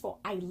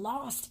successful, I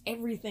lost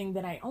everything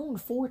that I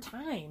owned 4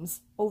 times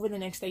over the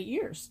next 8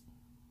 years.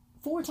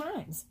 4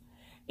 times.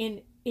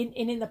 And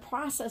in the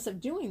process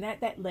of doing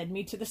that, that led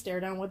me to the stare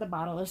down with a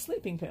bottle of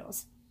sleeping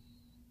pills.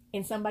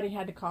 And somebody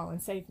had to call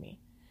and save me.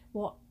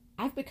 Well,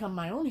 I've become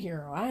my own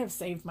hero. I have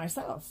saved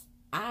myself.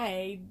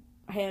 I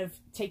have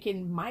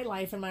taken my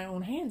life in my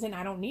own hands, and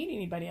I don't need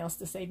anybody else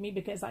to save me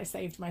because I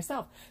saved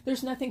myself.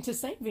 There's nothing to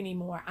save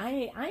anymore.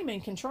 I'm in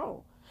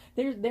control.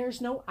 There's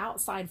no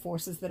outside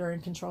forces that are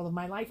in control of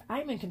my life.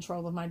 I'm in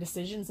control of my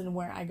decisions and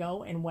where I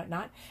go and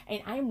whatnot.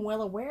 And I'm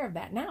well aware of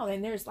that now.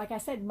 And there's, like I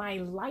said, my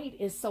light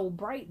is so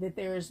bright that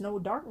there is no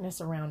darkness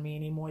around me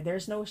anymore.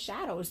 There's no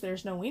shadows.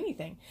 There's no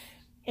anything.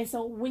 And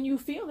so when you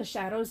feel the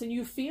shadows and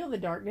you feel the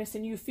darkness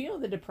and you feel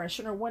the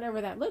depression or whatever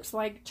that looks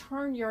like,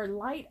 turn your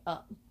light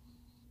up.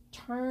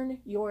 Turn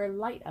your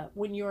light up.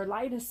 When your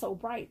light is so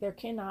bright, there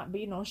cannot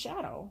be no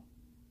shadow.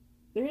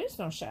 There is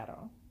no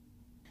shadow.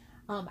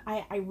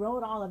 I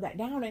wrote all of that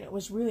down, and it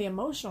was really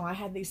emotional. I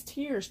had these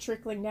tears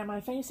trickling down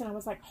my face, and I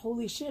was like,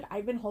 holy shit,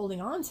 I've been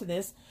holding on to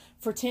this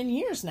for 10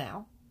 years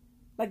now.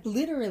 Like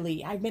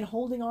literally, I've been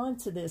holding on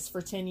to this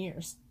for 10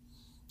 years.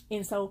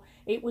 And so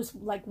it was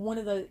like one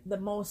of the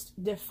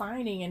most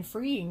defining and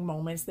freeing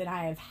moments that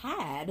I have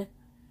had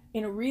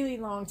in a really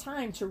long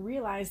time, to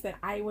realize that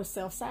I was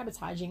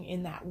self-sabotaging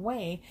in that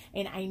way,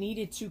 and I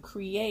needed to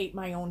create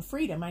my own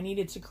freedom. I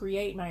needed to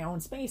create my own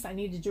space. I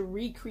needed to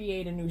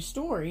recreate a new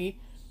story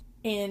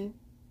and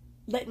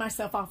let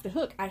myself off the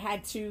hook. I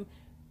had to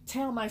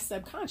tell my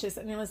subconscious,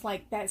 and it was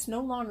like, that's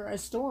no longer a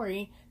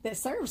story that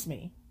serves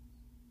me.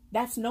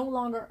 That's no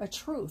longer a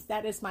truth.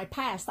 That is my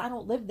past. I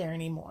don't live there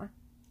anymore.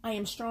 I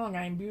am strong.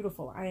 I am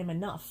beautiful. I am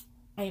enough.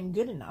 I am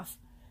good enough.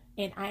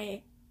 And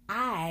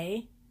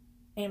I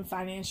am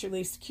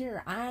financially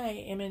secure.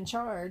 I am in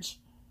charge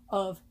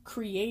of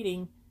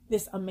creating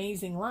this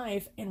amazing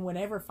life and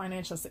whatever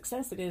financial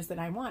success it is that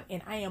I want.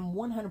 And I am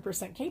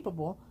 100%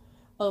 capable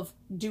of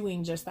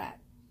doing just that.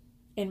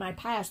 And my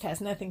past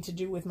has nothing to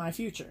do with my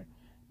future.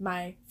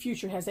 My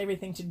future has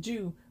everything to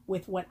do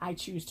with what I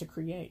choose to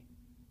create.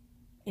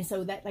 And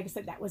so that, like I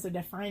said, that was a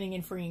defining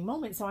and freeing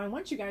moment. So I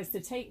want you guys to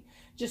take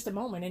just a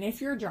moment. And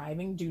if you're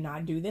driving, do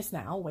not do this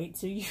now. Wait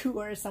till you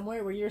are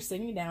somewhere where you're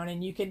sitting down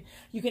and you can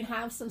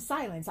have some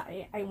silence.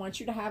 I want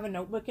you to have a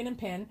notebook and a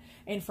pen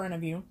in front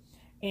of you.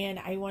 And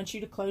I want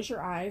you to close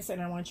your eyes, and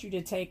I want you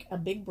to take a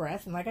big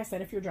breath. And like I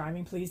said, if you're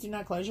driving, please do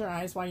not close your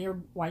eyes while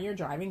you're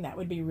driving. That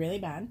would be really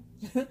bad.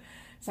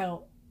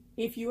 So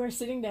if you are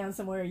sitting down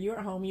somewhere, you're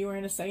at home, you are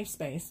in a safe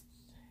space,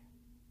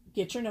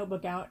 get your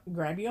notebook out,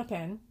 grab you a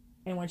pen.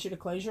 I want you to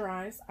close your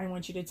eyes. I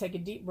want you to take a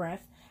deep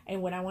breath.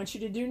 And what I want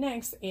you to do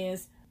next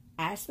is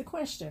ask the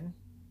question,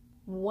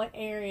 what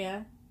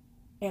area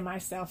am I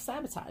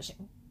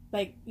self-sabotaging?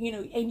 Like,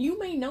 and you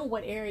may know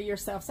what area you're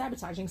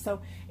self-sabotaging.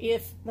 So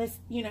if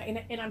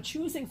and I'm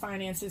choosing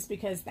finances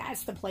because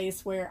that's the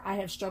place where I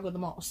have struggled the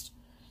most,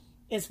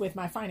 is with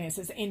my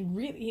finances. And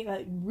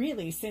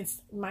really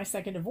since my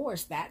second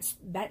divorce, that's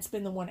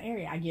been the one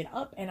area. I get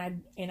up and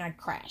I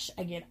crash.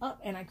 I get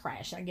up and I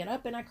crash. I get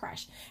up and I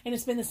crash. And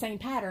it's been the same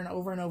pattern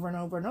over and over and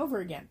over and over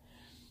again.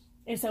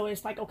 And so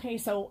it's like, okay,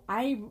 so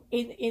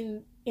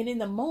in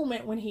the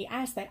moment when he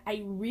asked that,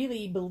 I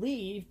really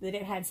believed that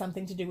it had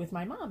something to do with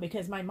my mom,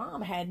 because my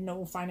mom had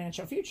no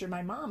financial future.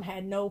 My mom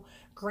had no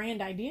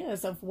grand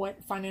ideas of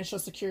what financial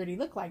security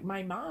looked like.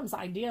 My mom's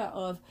idea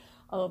of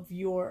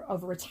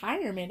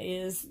retirement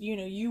is,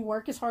 you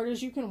work as hard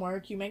as you can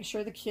work. You make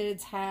sure the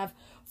kids have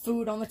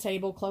food on the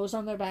table, clothes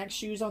on their back,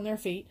 shoes on their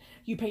feet.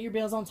 You pay your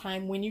bills on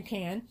time when you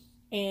can.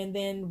 And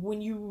then when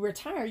you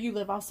retire, you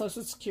live off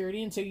Social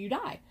Security until you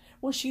die.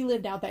 Well, she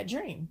lived out that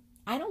dream.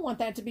 I don't want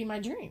that to be my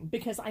dream,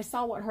 because I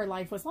saw what her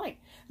life was like.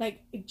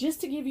 Like,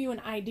 just to give you an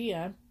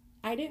idea,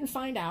 I didn't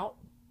find out,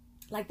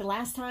 like the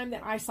last time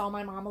that I saw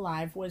my mom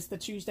alive was the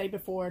Tuesday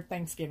before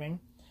Thanksgiving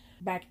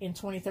back in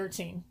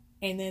 2013.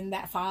 And then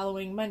that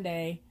following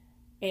Monday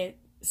at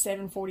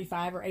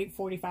 7:45 or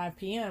 8:45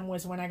 p.m.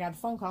 was when I got the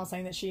phone call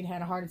saying that she'd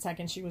had a heart attack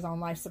and she was on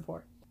life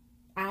support.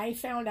 I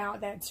found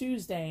out that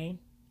Tuesday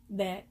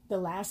that the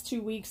last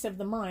 2 weeks of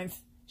the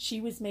month, she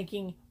was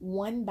making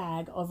one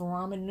bag of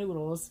ramen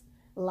noodles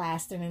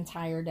last an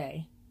entire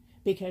day,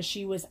 because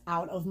she was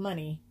out of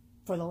money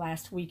for the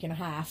last week and a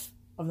half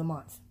of the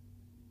month,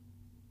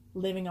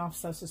 living off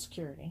Social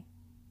Security.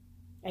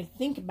 And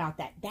think about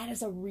that. That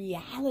is a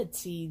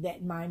reality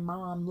that my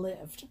mom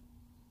lived.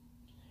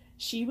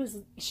 She was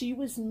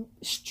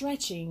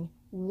stretching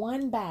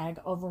one bag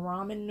of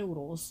ramen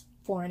noodles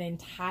for an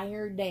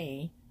entire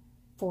day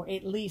for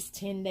at least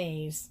 10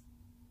 days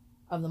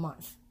of the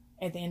month,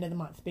 at the end of the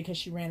month, because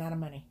she ran out of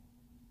money.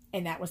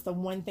 And that was the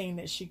one thing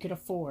that she could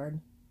afford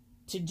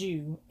to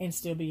do and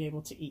still be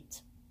able to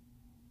eat.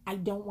 I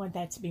don't want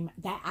that to be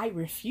that. I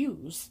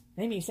refuse.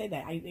 Let me say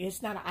that.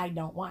 It's not I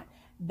don't want.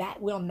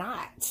 That will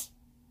not.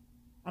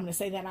 I'm going to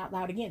say that out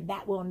loud again.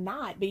 That will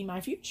not be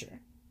my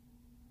future.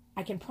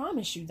 I can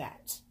promise you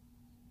that,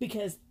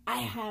 because I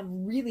have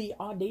really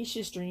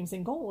audacious dreams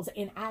and goals,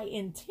 and I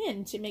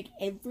intend to make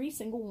every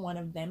single one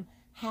of them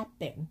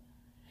happen.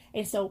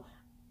 And so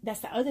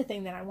that's the other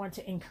thing that I want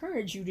to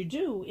encourage you to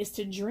do, is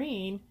to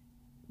dream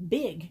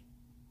big,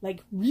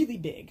 like really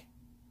big,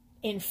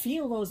 and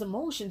feel those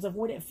emotions of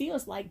what it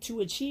feels like to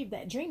achieve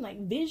that dream.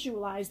 Like,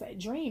 visualize that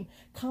dream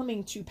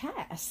coming to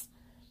pass.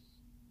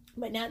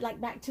 But now,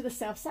 like, back to the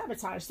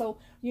self-sabotage. So,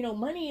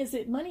 money is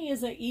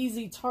an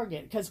easy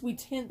target, because we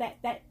tend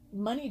that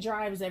money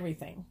drives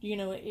everything.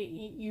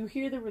 You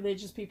hear the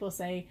religious people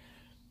say,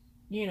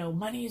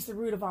 money is the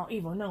root of all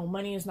evil. No,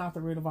 money is not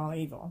the root of all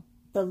evil.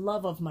 The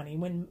love of money,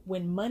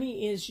 when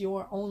money is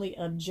your only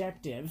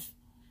objective,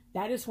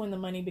 that is when the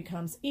money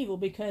becomes evil,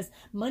 because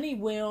money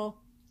will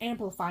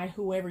amplify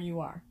whoever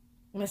you are.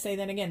 I'm going to say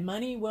that again.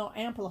 Money will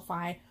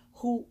amplify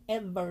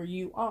whoever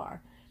you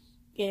are.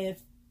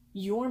 If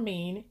you're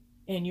mean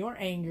and you're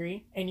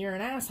angry and you're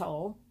an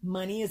asshole,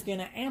 money is going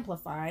to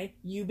amplify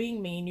you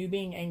being mean, you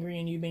being angry,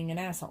 and you being an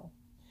asshole.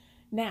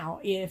 Now,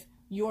 if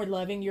your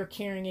loving, your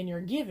caring, and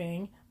your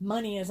giving,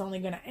 money is only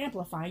going to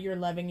amplify your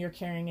loving, your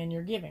caring, and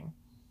your giving.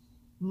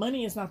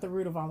 Money is not the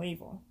root of all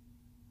evil.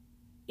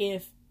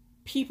 If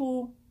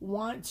people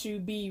want to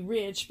be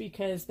rich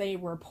because they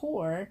were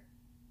poor,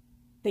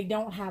 they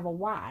don't have a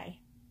why.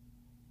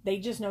 They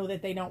just know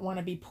that they don't want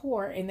to be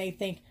poor, and they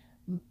think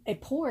a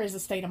poor is a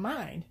state of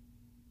mind.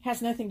 It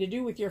has nothing to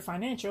do with your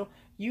financial.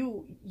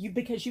 You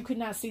because you could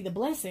not see the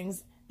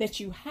blessings that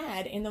you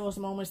had in those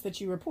moments that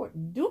you report.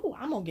 Dude,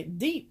 I'm gonna get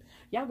deep.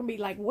 Y'all gonna be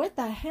like, what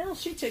the hell?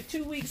 She took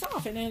 2 weeks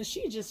off, and then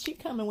she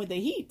coming with the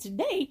heat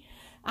today.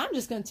 I'm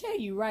just gonna tell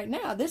you right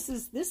now, this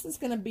is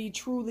gonna be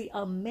truly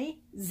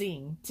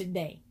amazing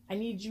today. I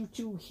need you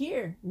to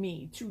hear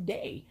me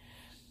today.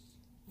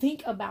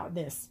 Think about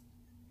this.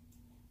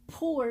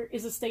 Poor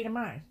is a state of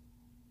mind.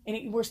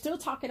 And we're still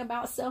talking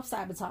about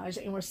self-sabotage,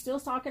 and we're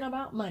still talking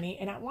about money.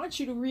 And I want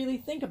you to really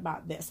think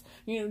about this.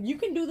 You know, you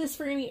can do this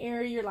for any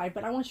area of your life,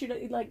 but I want you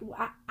to,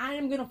 I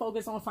am going to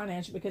focus on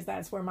financial because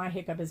that's where my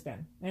hiccup has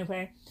been.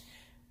 Okay.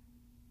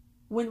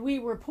 When we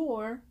were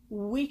poor,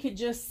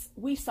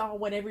 we saw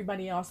what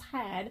everybody else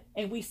had,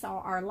 and we saw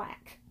our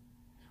lack.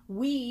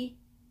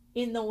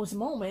 In those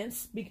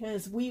moments,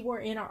 because we were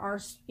in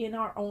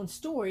our own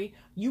story,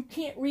 you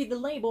can't read the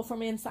label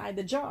from inside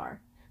the jar.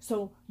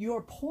 So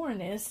your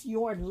poorness,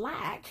 your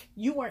lack,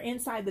 you are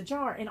inside the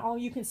jar, and all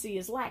you can see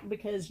is lack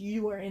because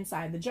you are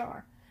inside the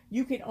jar.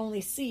 You can only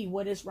see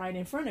what is right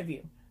in front of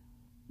you.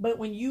 But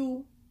when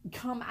you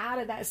come out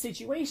of that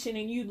situation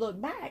and you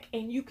look back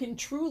and you can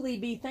truly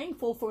be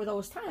thankful for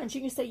those times,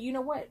 you can say, you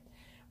know what?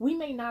 We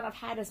may not have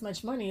had as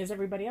much money as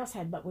everybody else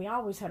had, but we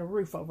always had a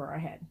roof over our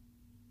head.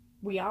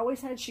 We always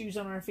had shoes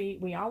on our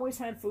feet. We always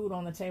had food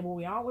on the table.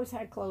 We always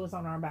had clothes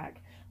on our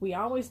back. We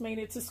always made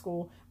it to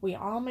school. We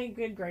all made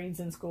good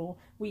grades in school.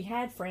 We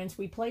had friends.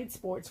 We played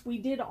sports. We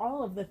did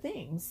all of the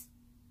things.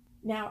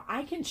 Now,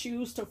 I can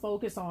choose to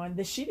focus on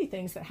the shitty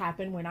things that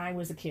happened when I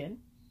was a kid.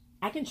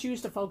 I can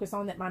choose to focus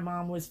on that my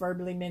mom was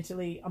verbally,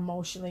 mentally,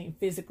 emotionally,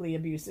 physically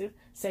abusive,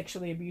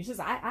 sexually abusive.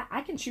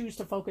 I can choose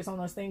to focus on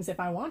those things if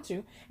I want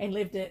to and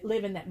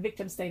live in that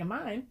victim state of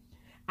mind.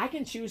 I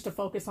can choose to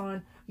focus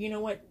on, you know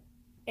what?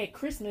 At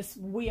Christmas,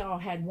 we all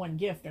had one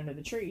gift under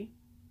the tree.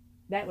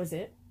 That was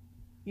it,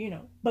 you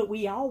know. But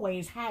we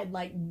always had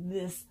like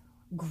this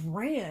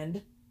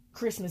grand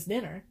Christmas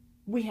dinner.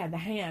 We had the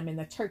ham and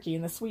the turkey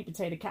and the sweet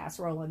potato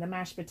casserole and the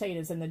mashed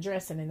potatoes and the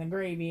dressing and the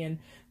gravy and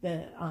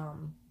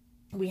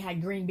we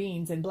had green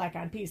beans and black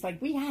eyed peas.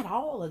 Like, we had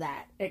all of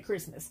that at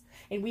Christmas.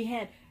 And we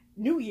had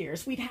New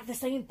Year's, we'd have the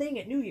same thing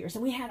at New Year's,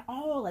 and we had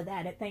all of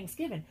that at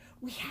Thanksgiving.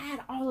 We had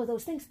all of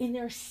those things, and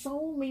there's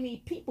so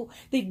many people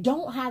that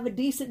don't have a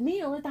decent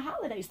meal at the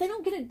holidays. They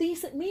don't get a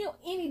decent meal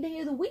any day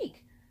of the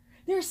week.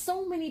 There's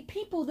so many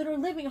people that are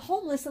living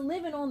homeless and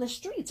living on the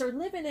streets or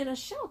living in a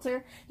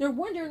shelter. They're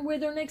wondering where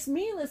their next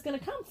meal is going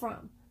to come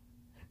from.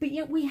 But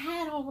yet we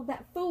had all of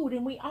that food,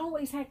 and we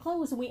always had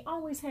clothes, and we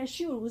always had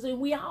shoes, and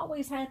we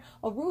always had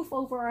a roof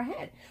over our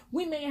head.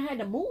 We may have had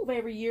to move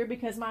every year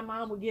because my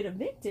mom would get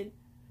evicted,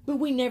 but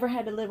we never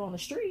had to live on the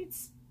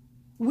streets.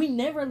 We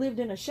never lived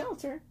in a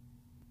shelter.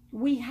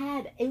 We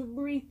had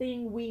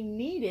everything we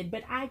needed,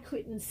 but I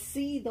couldn't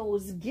see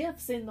those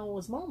gifts in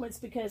those moments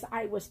because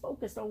I was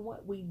focused on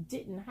what we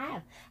didn't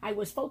have. I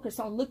was focused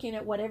on looking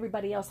at what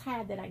everybody else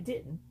had that I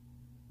didn't.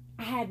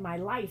 I had my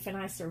life and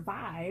I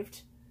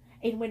survived.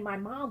 And when my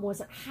mom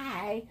wasn't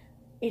high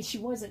and she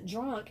wasn't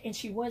drunk and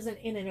she wasn't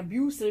in an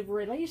abusive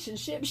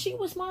relationship, she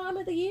was Mom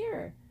of the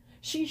Year.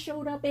 She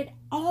showed up at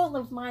all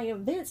of my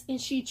events and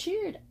she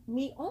cheered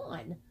me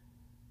on.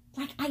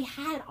 Like, I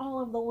had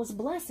all of those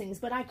blessings,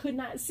 but I could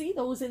not see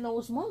those in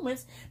those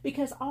moments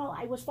because all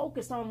I was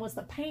focused on was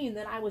the pain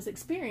that I was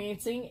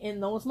experiencing in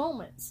those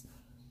moments.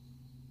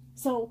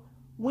 So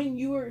when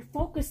you're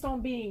focused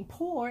on being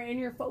poor and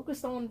you're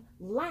focused on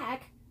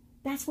lack,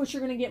 that's what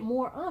you're going to get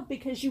more of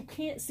because you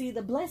can't see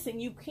the blessing.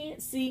 You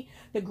can't see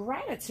the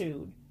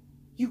gratitude.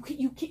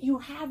 You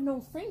have no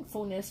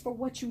thankfulness for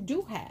what you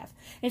do have.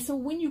 And so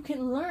when you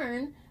can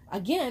learn,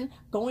 again,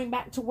 going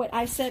back to what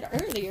I said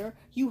earlier,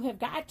 you have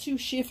got to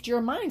shift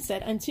your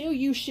mindset. Until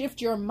you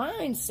shift your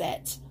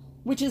mindset,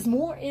 which is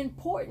more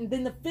important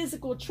than the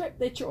physical trip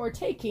that you're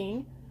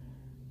taking,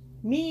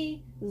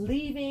 me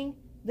leaving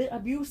the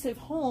abusive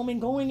home and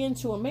going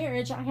into a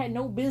marriage I had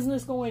no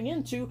business going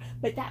into,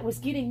 but that was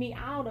getting me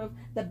out of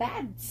the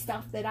bad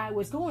stuff that I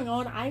was going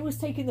on. I was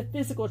taking the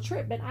physical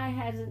trip, but I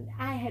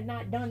had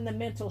not done the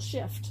mental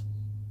shift.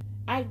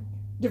 I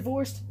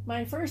divorced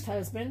my first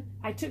husband.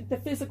 I took the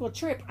physical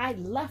trip. I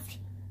left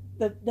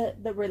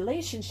the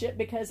relationship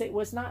because it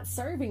was not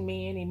serving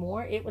me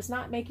anymore. It was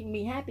not making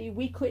me happy.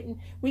 We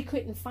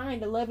couldn't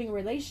find a loving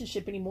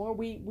relationship anymore.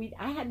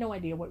 I had no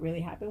idea what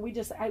really happened.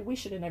 We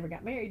should have never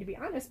got married, to be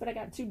honest, but I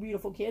got 2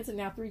 beautiful kids and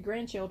now 3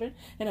 grandchildren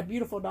and a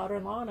beautiful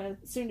daughter-in-law and a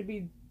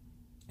soon-to-be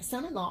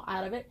son-in-law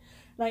out of it.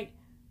 Like,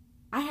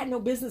 I had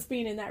no business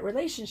being in that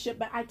relationship,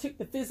 but I took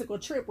the physical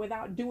trip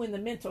without doing the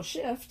mental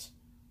shift,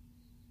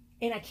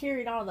 and I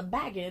carried all the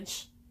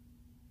baggage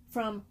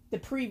from the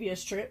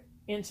previous trip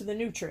into the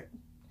new trip.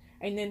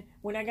 And then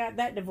when I got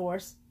that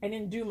divorce, I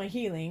didn't do my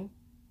healing,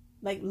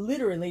 like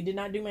literally did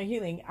not do my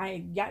healing. I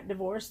got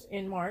divorced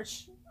in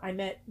March. I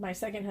met my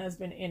second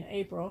husband in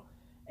April,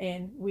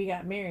 and we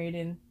got married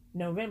in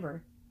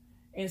November.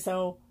 And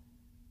so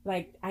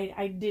like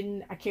I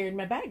carried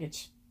my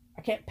baggage.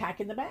 I kept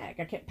packing the bag.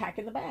 I kept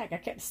packing the bag. I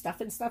kept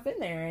stuffing stuff in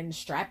there and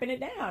strapping it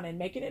down and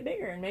making it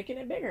bigger and making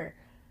it bigger.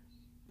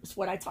 It's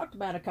what I talked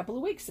about a couple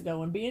of weeks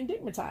ago and being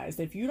digmatized.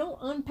 If you don't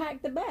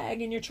unpack the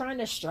bag and you're trying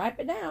to strap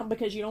it down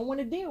because you don't want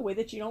to deal with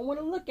it, you don't want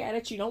to look at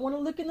it, you don't want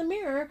to look in the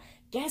mirror,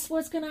 guess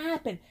what's going to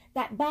happen?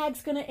 That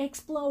bag's going to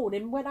explode.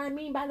 And what I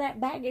mean by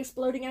that bag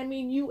exploding, I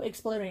mean you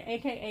exploding,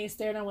 aka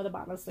staring down with a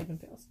bottle of sleeping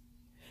pills.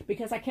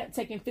 Because I kept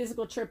taking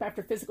physical trip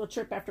after physical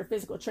trip after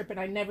physical trip, and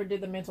I never did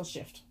the mental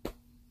shift.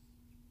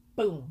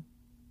 Boom.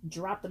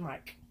 Drop the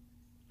mic.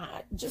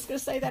 I'm just going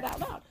to say that out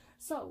loud.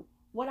 So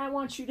what I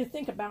want you to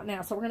think about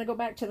now, so we're going to go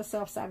back to the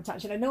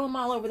self-sabotage. And I know I'm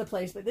all over the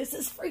place, but this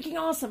is freaking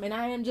awesome. And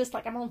I am just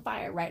like, I'm on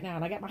fire right now.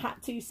 And I got my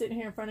hot tea sitting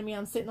here in front of me.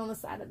 I'm sitting on the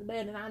side of the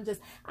bed, and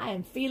I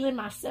am feeling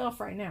myself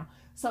right now.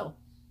 So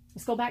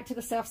let's go back to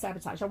the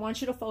self-sabotage. I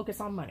want you to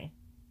focus on money.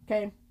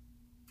 Okay.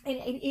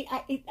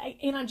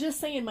 And I'm just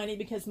saying money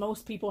because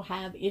most people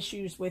have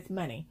issues with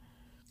money.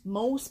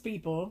 Most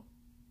people,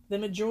 the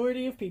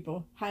majority of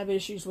people have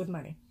issues with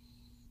money.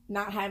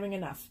 Not having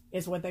enough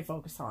is what they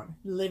focus on.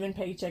 Living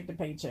paycheck to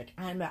paycheck.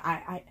 I'm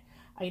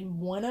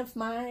one of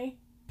my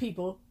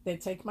people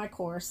that take my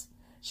course.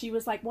 She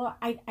was like, well,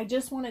 I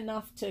just want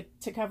enough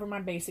to cover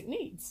my basic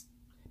needs.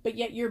 But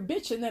yet you're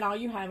bitching that all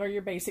you have are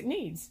your basic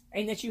needs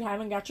and that you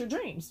haven't got your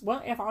dreams.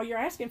 Well, if all you're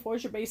asking for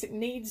is your basic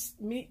needs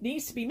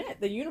to be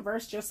met, the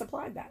universe just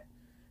supplied that.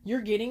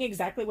 You're getting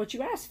exactly what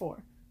you asked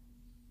for.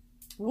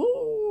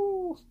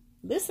 Woo!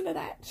 Listen to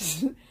that.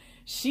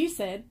 She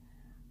said,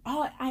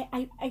 oh,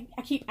 I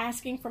keep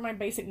asking for my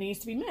basic needs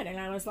to be met. And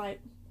I was like,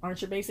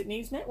 aren't your basic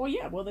needs met? Well,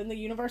 yeah. Well, then the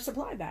universe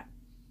supplied that.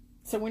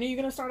 So when are you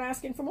going to start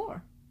asking for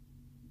more?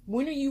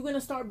 When are you going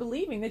to start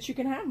believing that you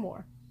can have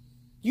more?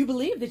 You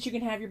believe that you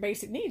can have your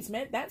basic needs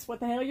met. That's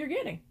what the hell you're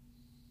getting.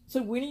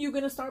 So when are you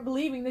going to start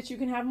believing that you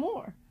can have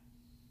more?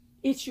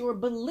 It's your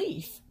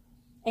belief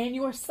and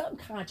your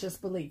subconscious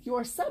belief.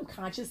 Your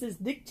subconscious is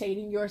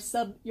dictating your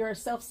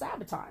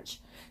self-sabotage.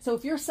 So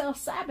if you're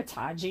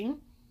self-sabotaging,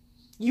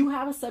 you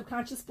have a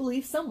subconscious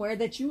belief somewhere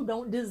that you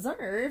don't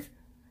deserve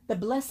the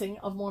blessing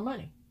of more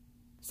money.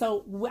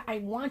 So I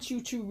want you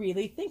to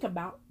really think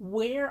about,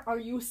 where are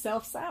you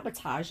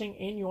self-sabotaging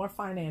in your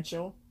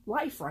financial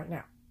life right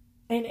now?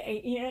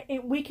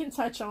 And we can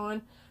touch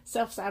on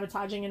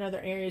self-sabotaging in other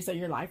areas of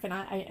your life, and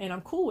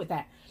I'm cool with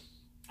that.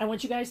 I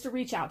want you guys to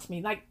reach out to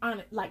me, like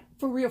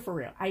for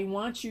real. I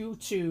want you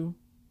to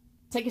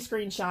take a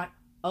screenshot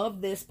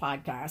of this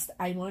podcast.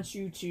 I want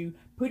you to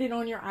put it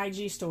on your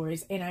IG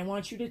stories, and I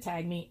want you to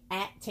tag me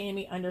at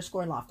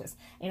Tammy_Loftus.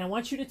 And I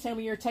want you to tell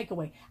me your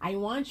takeaway. I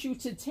want you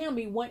to tell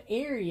me what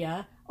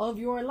area of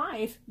your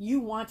life you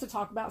want to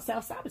talk about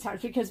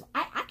self-sabotage, because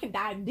I can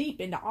dive deep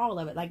into all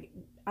of it. Like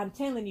I'm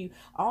telling you,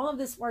 all of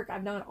this work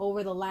I've done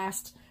over the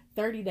last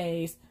 30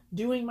 days,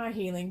 doing my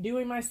healing,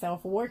 doing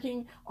myself,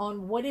 working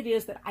on what it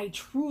is that I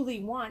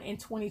truly want in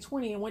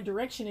 2020 and what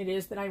direction it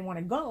is that I want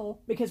to go,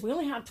 because we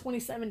only have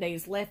 27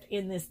 days left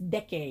in this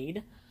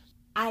decade.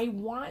 I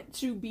want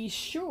to be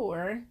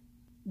sure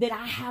that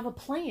I have a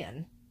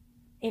plan,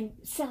 and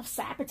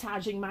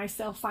self-sabotaging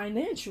myself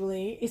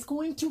financially is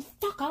going to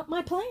fuck up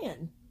my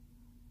plan.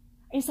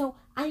 And so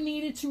I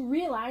needed to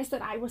realize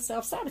that I was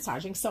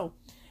self-sabotaging. So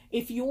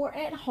if you're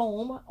at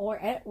home or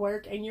at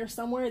work and you're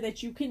somewhere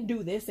that you can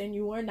do this and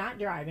you are not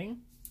driving,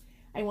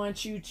 I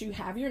want you to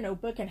have your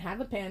notebook and have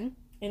a pen,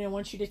 and I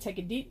want you to take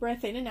a deep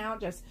breath in and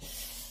out. Just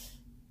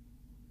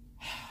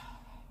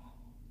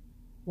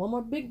one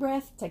more big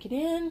breath. Take it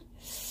in.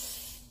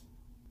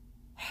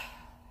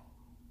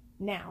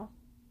 Now,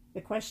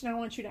 the question I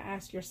want you to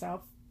ask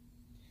yourself,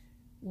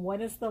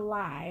 what is the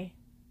lie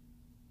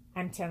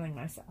I'm telling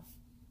myself?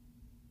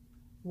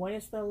 What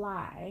is the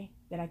lie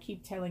that I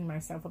keep telling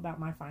myself about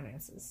my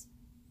finances?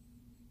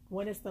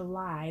 What is the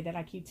lie that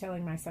I keep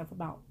telling myself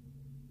about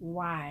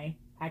why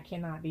I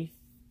cannot be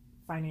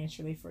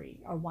financially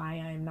free, or why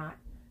I am not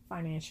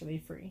financially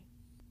free?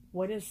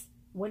 What is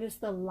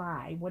the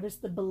lie? What is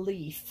the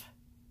belief?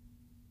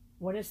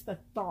 What is the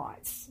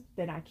thoughts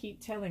that I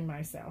keep telling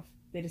myself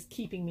that is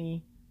keeping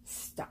me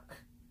stuck?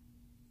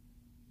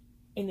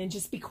 And then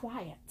just be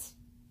quiet.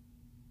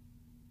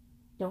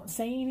 Don't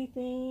say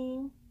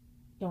anything.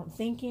 Don't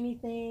think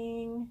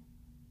anything.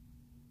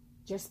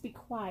 Just be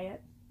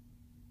quiet.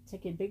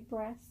 Take a big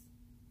breath.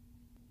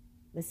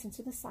 Listen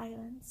to the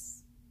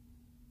silence.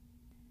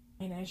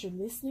 And as you're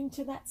listening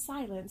to that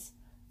silence,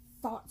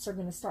 thoughts are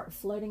going to start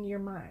flooding your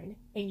mind.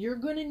 And you're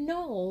going to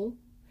know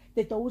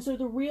that those are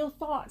the real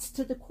thoughts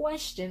to the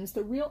questions,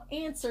 the real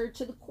answer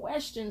to the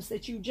questions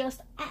that you just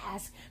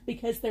asked,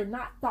 because they're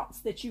not thoughts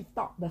that you've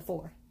thought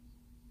before.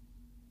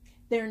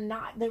 They're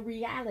not the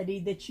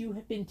reality that you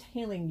have been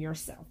telling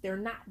yourself. They're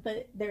not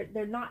the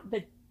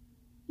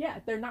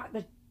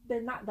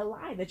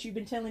lie that you've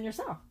been telling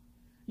yourself.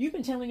 You've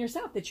been telling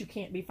yourself that you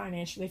can't be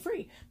financially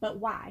free. But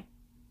why?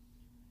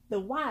 The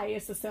why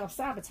is the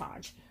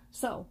self-sabotage.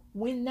 So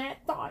when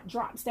that thought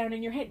drops down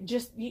in your head,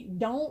 just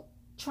don't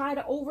try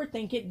to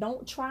overthink it.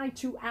 Don't try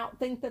to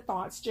outthink the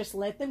thoughts. Just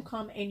let them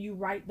come and you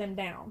write them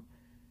down.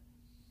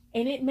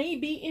 And it may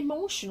be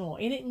emotional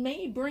and it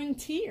may bring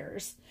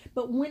tears,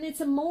 but when it's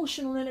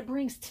emotional and it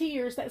brings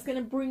tears, that's going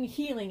to bring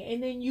healing.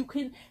 And then you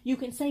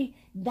can say,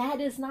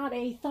 that is not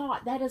a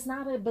thought. That is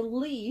not a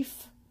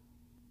belief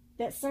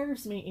that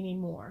serves me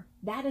anymore.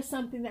 That is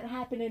something that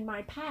happened in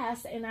my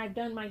past and I've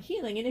done my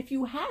healing. And if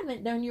you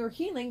haven't done your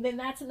healing, then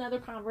that's another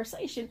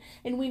conversation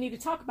and we need to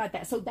talk about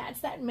that. So that's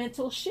that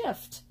mental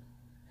shift.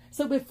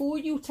 So before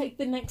you take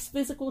the next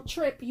physical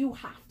trip, you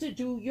have to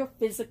do your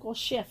physical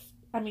shift.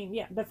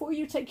 Before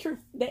you take your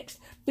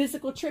next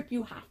physical trip,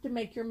 you have to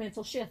make your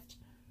mental shift.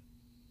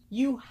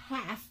 You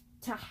have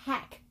to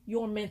hack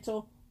your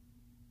mental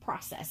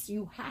process.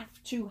 You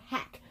have to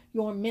hack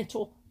your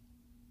mental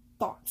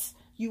thoughts.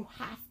 You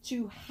have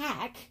to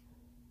hack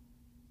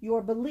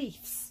your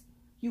beliefs.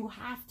 You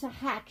have to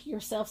hack your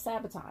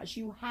self-sabotage.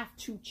 You have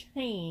to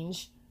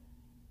change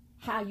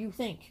how you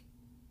think.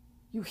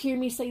 You hear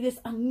me say this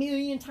a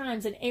million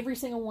times in every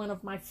single one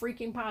of my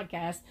freaking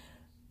podcasts.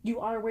 You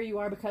are where you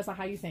are because of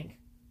how you think.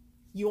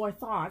 Your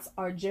thoughts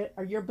or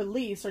your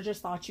beliefs are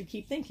just thoughts you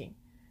keep thinking.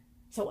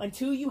 So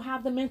until you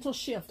have the mental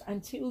shift,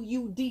 until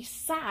you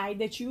decide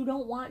that you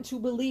don't want to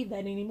believe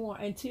that anymore,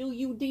 until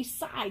you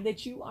decide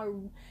that you are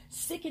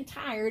sick and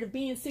tired of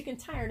being sick and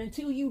tired,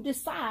 until you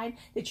decide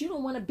that you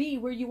don't want to be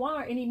where you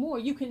are anymore,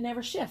 you can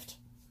never shift.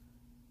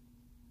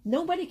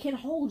 Nobody can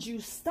hold you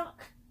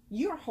stuck.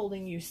 You're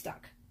holding you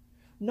stuck.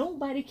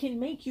 Nobody can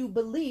make you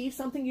believe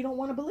something you don't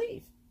want to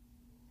believe.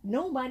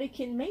 Nobody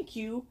can make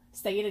you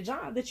stay at a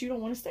job that you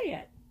don't want to stay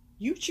at.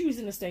 You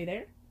choosing to stay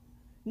there.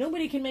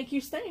 Nobody can make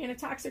you stay in a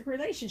toxic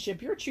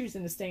relationship. You're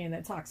choosing to stay in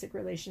that toxic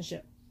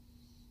relationship.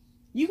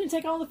 You can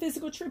take all the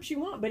physical trips you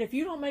want, but if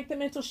you don't make the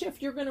mental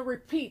shift, you're going to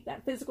repeat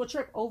that physical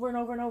trip over and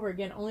over and over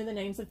again. Only the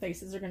names and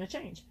faces are going to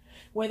change.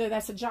 Whether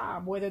that's a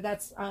job, whether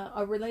that's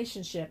a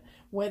relationship,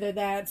 whether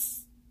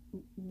that's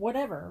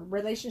whatever,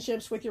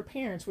 relationships with your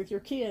parents, with your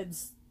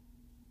kids,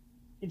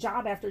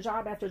 job after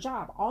job after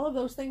job. All of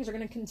those things are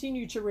going to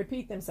continue to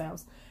repeat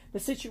themselves.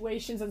 The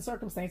situations and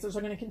circumstances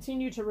are going to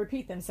continue to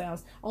repeat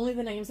themselves. Only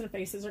the names and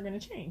faces are going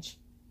to change.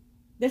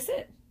 That's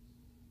it.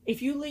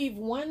 If you leave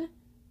one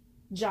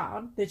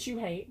job that you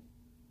hate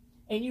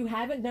and you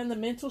haven't done the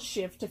mental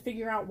shift to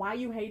figure out why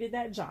you hated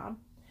that job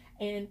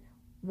and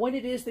what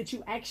it is that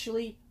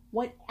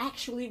what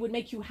actually would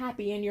make you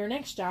happy in your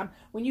next job,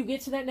 when you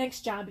get to that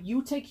next job,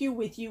 you take you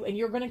with you and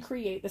you're going to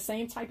create the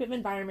same type of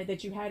environment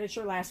that you had at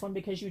your last one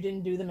because you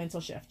didn't do the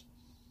mental shift.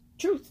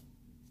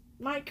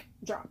 Mic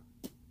drop.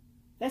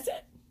 That's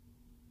it.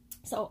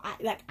 So I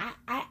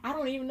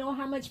don't even know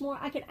how much more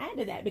I can add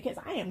to that because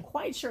I am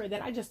quite sure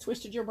that I just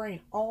twisted your brain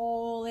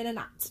all in a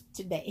knot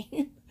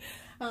today.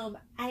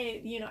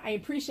 I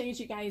appreciate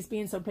you guys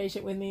being so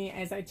patient with me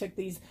as I took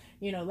these,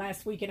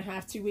 last week and a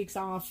half, 2 weeks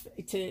off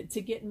to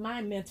get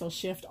my mental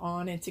shift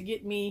on and to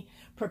get me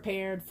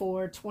prepared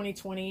for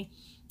 2020.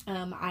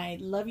 I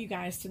love you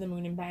guys to the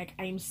moon and back.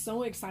 I am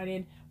so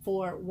excited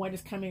for what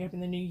is coming up in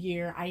the new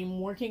year. I am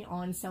working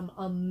on some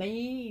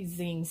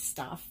amazing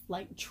stuff,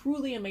 like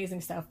truly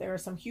amazing stuff. There are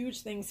some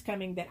huge things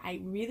coming that I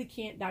really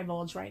can't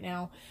divulge right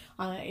now.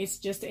 It's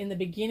just in the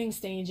beginning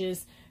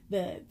stages.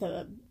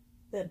 The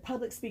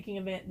public speaking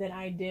event that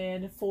I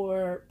did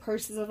for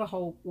Purses of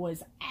Hope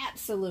was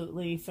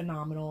absolutely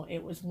phenomenal.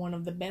 It was one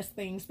of the best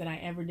things that I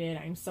ever did.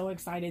 I'm so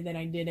excited that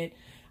I did it.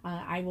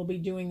 I will be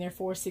doing their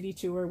 4-city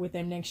tour with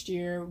them next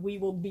year. We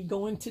will be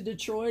going to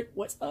Detroit.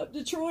 What's up,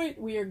 Detroit?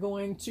 We are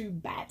going to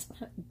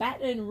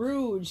Baton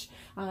Rouge.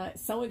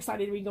 So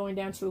excited to be going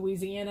down to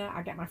Louisiana.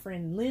 I got my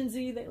friend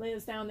Lindsay that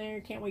lives down there.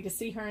 Can't wait to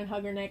see her and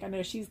hug her neck. I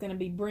know she's going to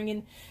be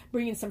bringing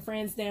some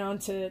friends down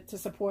to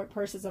support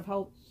Purses of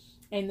Hope.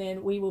 And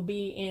then we will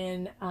be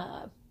in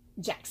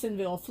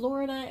Jacksonville,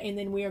 Florida. And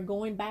then we are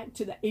going back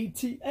to the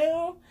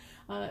ATL.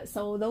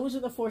 So those are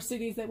the 4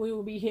 cities that we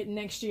will be hitting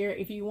next year.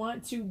 If you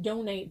want to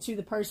donate to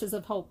the Purses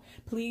of Hope,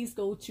 please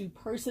go to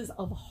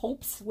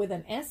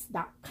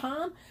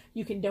pursesofhopes.com.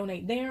 You can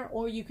donate there,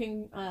 or you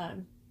can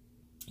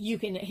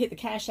hit the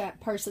Cash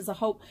App Purses of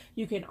Hope.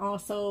 You can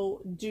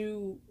also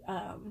do,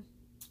 I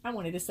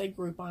wanted to say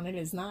Groupon. It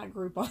is not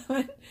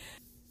Groupon.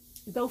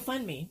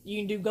 GoFundMe. You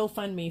can do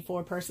GoFundMe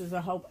for Purses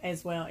of Hope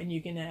as well, and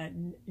you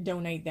can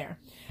donate there.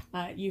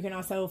 You can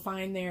also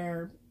find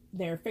their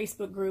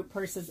Facebook group,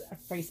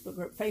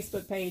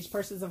 Facebook page,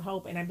 Purses of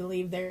Hope, and I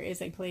believe there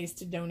is a place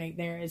to donate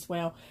there as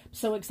well. I'm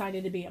so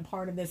excited to be a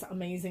part of this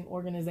amazing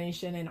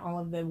organization and all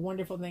of the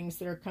wonderful things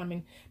that are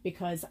coming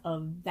because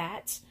of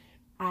that.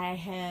 I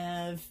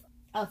have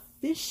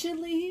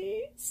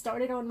officially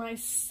started on my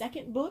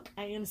 2nd book.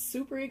 I am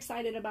super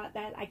excited about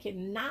that. I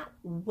cannot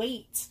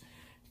wait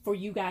for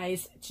you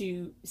guys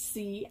to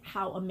see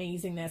how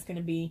amazing that's going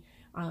to be.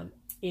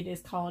 It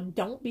is called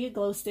Don't Be a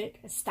Glow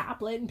Stick.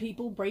 Stop letting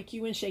people break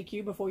you and shake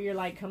you before your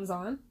light comes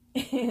on.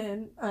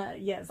 And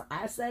yes,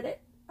 I said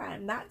it.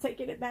 I'm not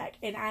taking it back.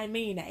 And I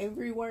mean,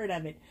 every word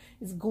of it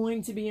is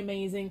going to be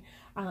amazing.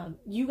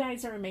 You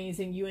guys are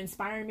amazing. You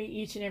inspire me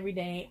each and every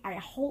day. I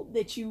hope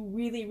that you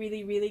really,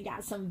 really, really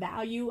got some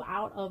value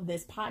out of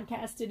this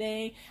podcast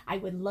today. I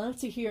would love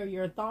to hear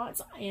your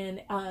thoughts.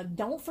 And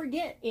don't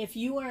forget, if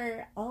you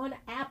are on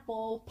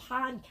Apple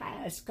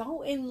Podcasts,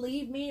 go and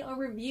leave me a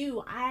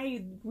review.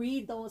 I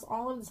read those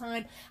all the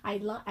time. I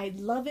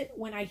love it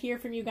when I hear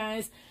from you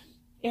guys.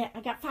 Yeah,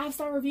 I got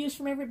 5-star reviews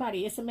from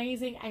everybody. It's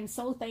amazing. I'm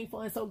so thankful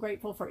and so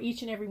grateful for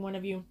each and every one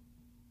of you.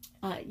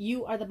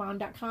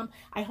 YouAreTheBomb.com.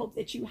 I hope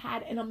that you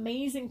had an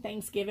amazing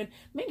Thanksgiving.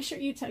 Make sure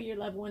you tell your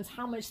loved ones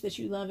how much that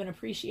you love and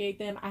appreciate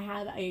them. I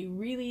have a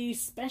really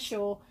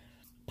special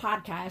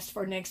podcast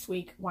for next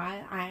week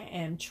while I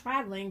am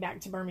traveling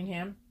back to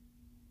Birmingham.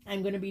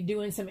 I'm going to be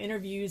doing some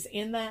interviews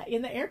in the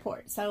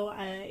airport. So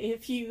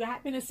if you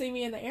happen to see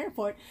me in the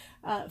airport,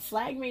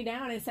 flag me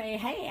down and say,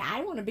 hey,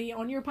 I want to be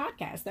on your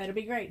podcast. That'll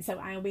be great. So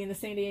I'll be in the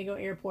San Diego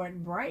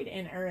airport bright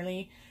and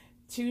early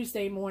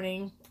Tuesday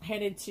morning,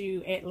 headed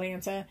to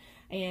Atlanta,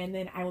 and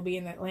then I will be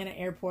in the Atlanta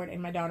airport,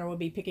 and my daughter will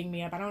be picking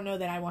me up. I don't know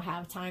that I will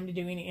have time to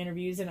do any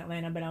interviews in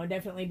Atlanta, but I'll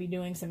definitely be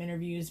doing some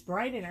interviews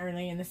bright and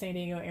early in the San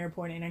Diego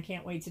airport, and I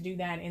can't wait to do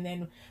that. And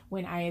then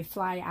when I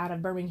fly out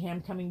of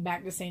Birmingham, coming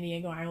back to San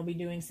Diego, I will be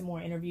doing some more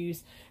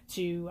interviews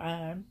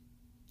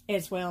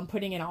as well. I'm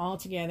putting it all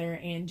together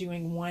and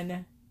doing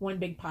one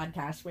big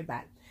podcast with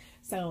that.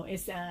 So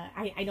it's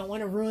I don't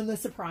want to ruin the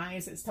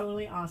surprise. It's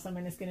totally awesome,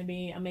 and it's going to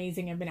be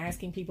amazing. I've been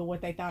asking people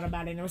what they thought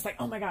about it, and it was like,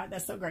 oh my God,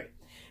 that's so great.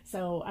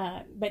 So,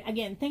 but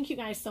again, thank you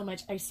guys so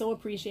much. I so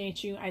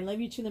appreciate you. I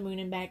love you to the moon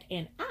and back,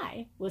 and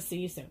I will see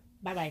you soon.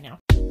 Bye-bye now.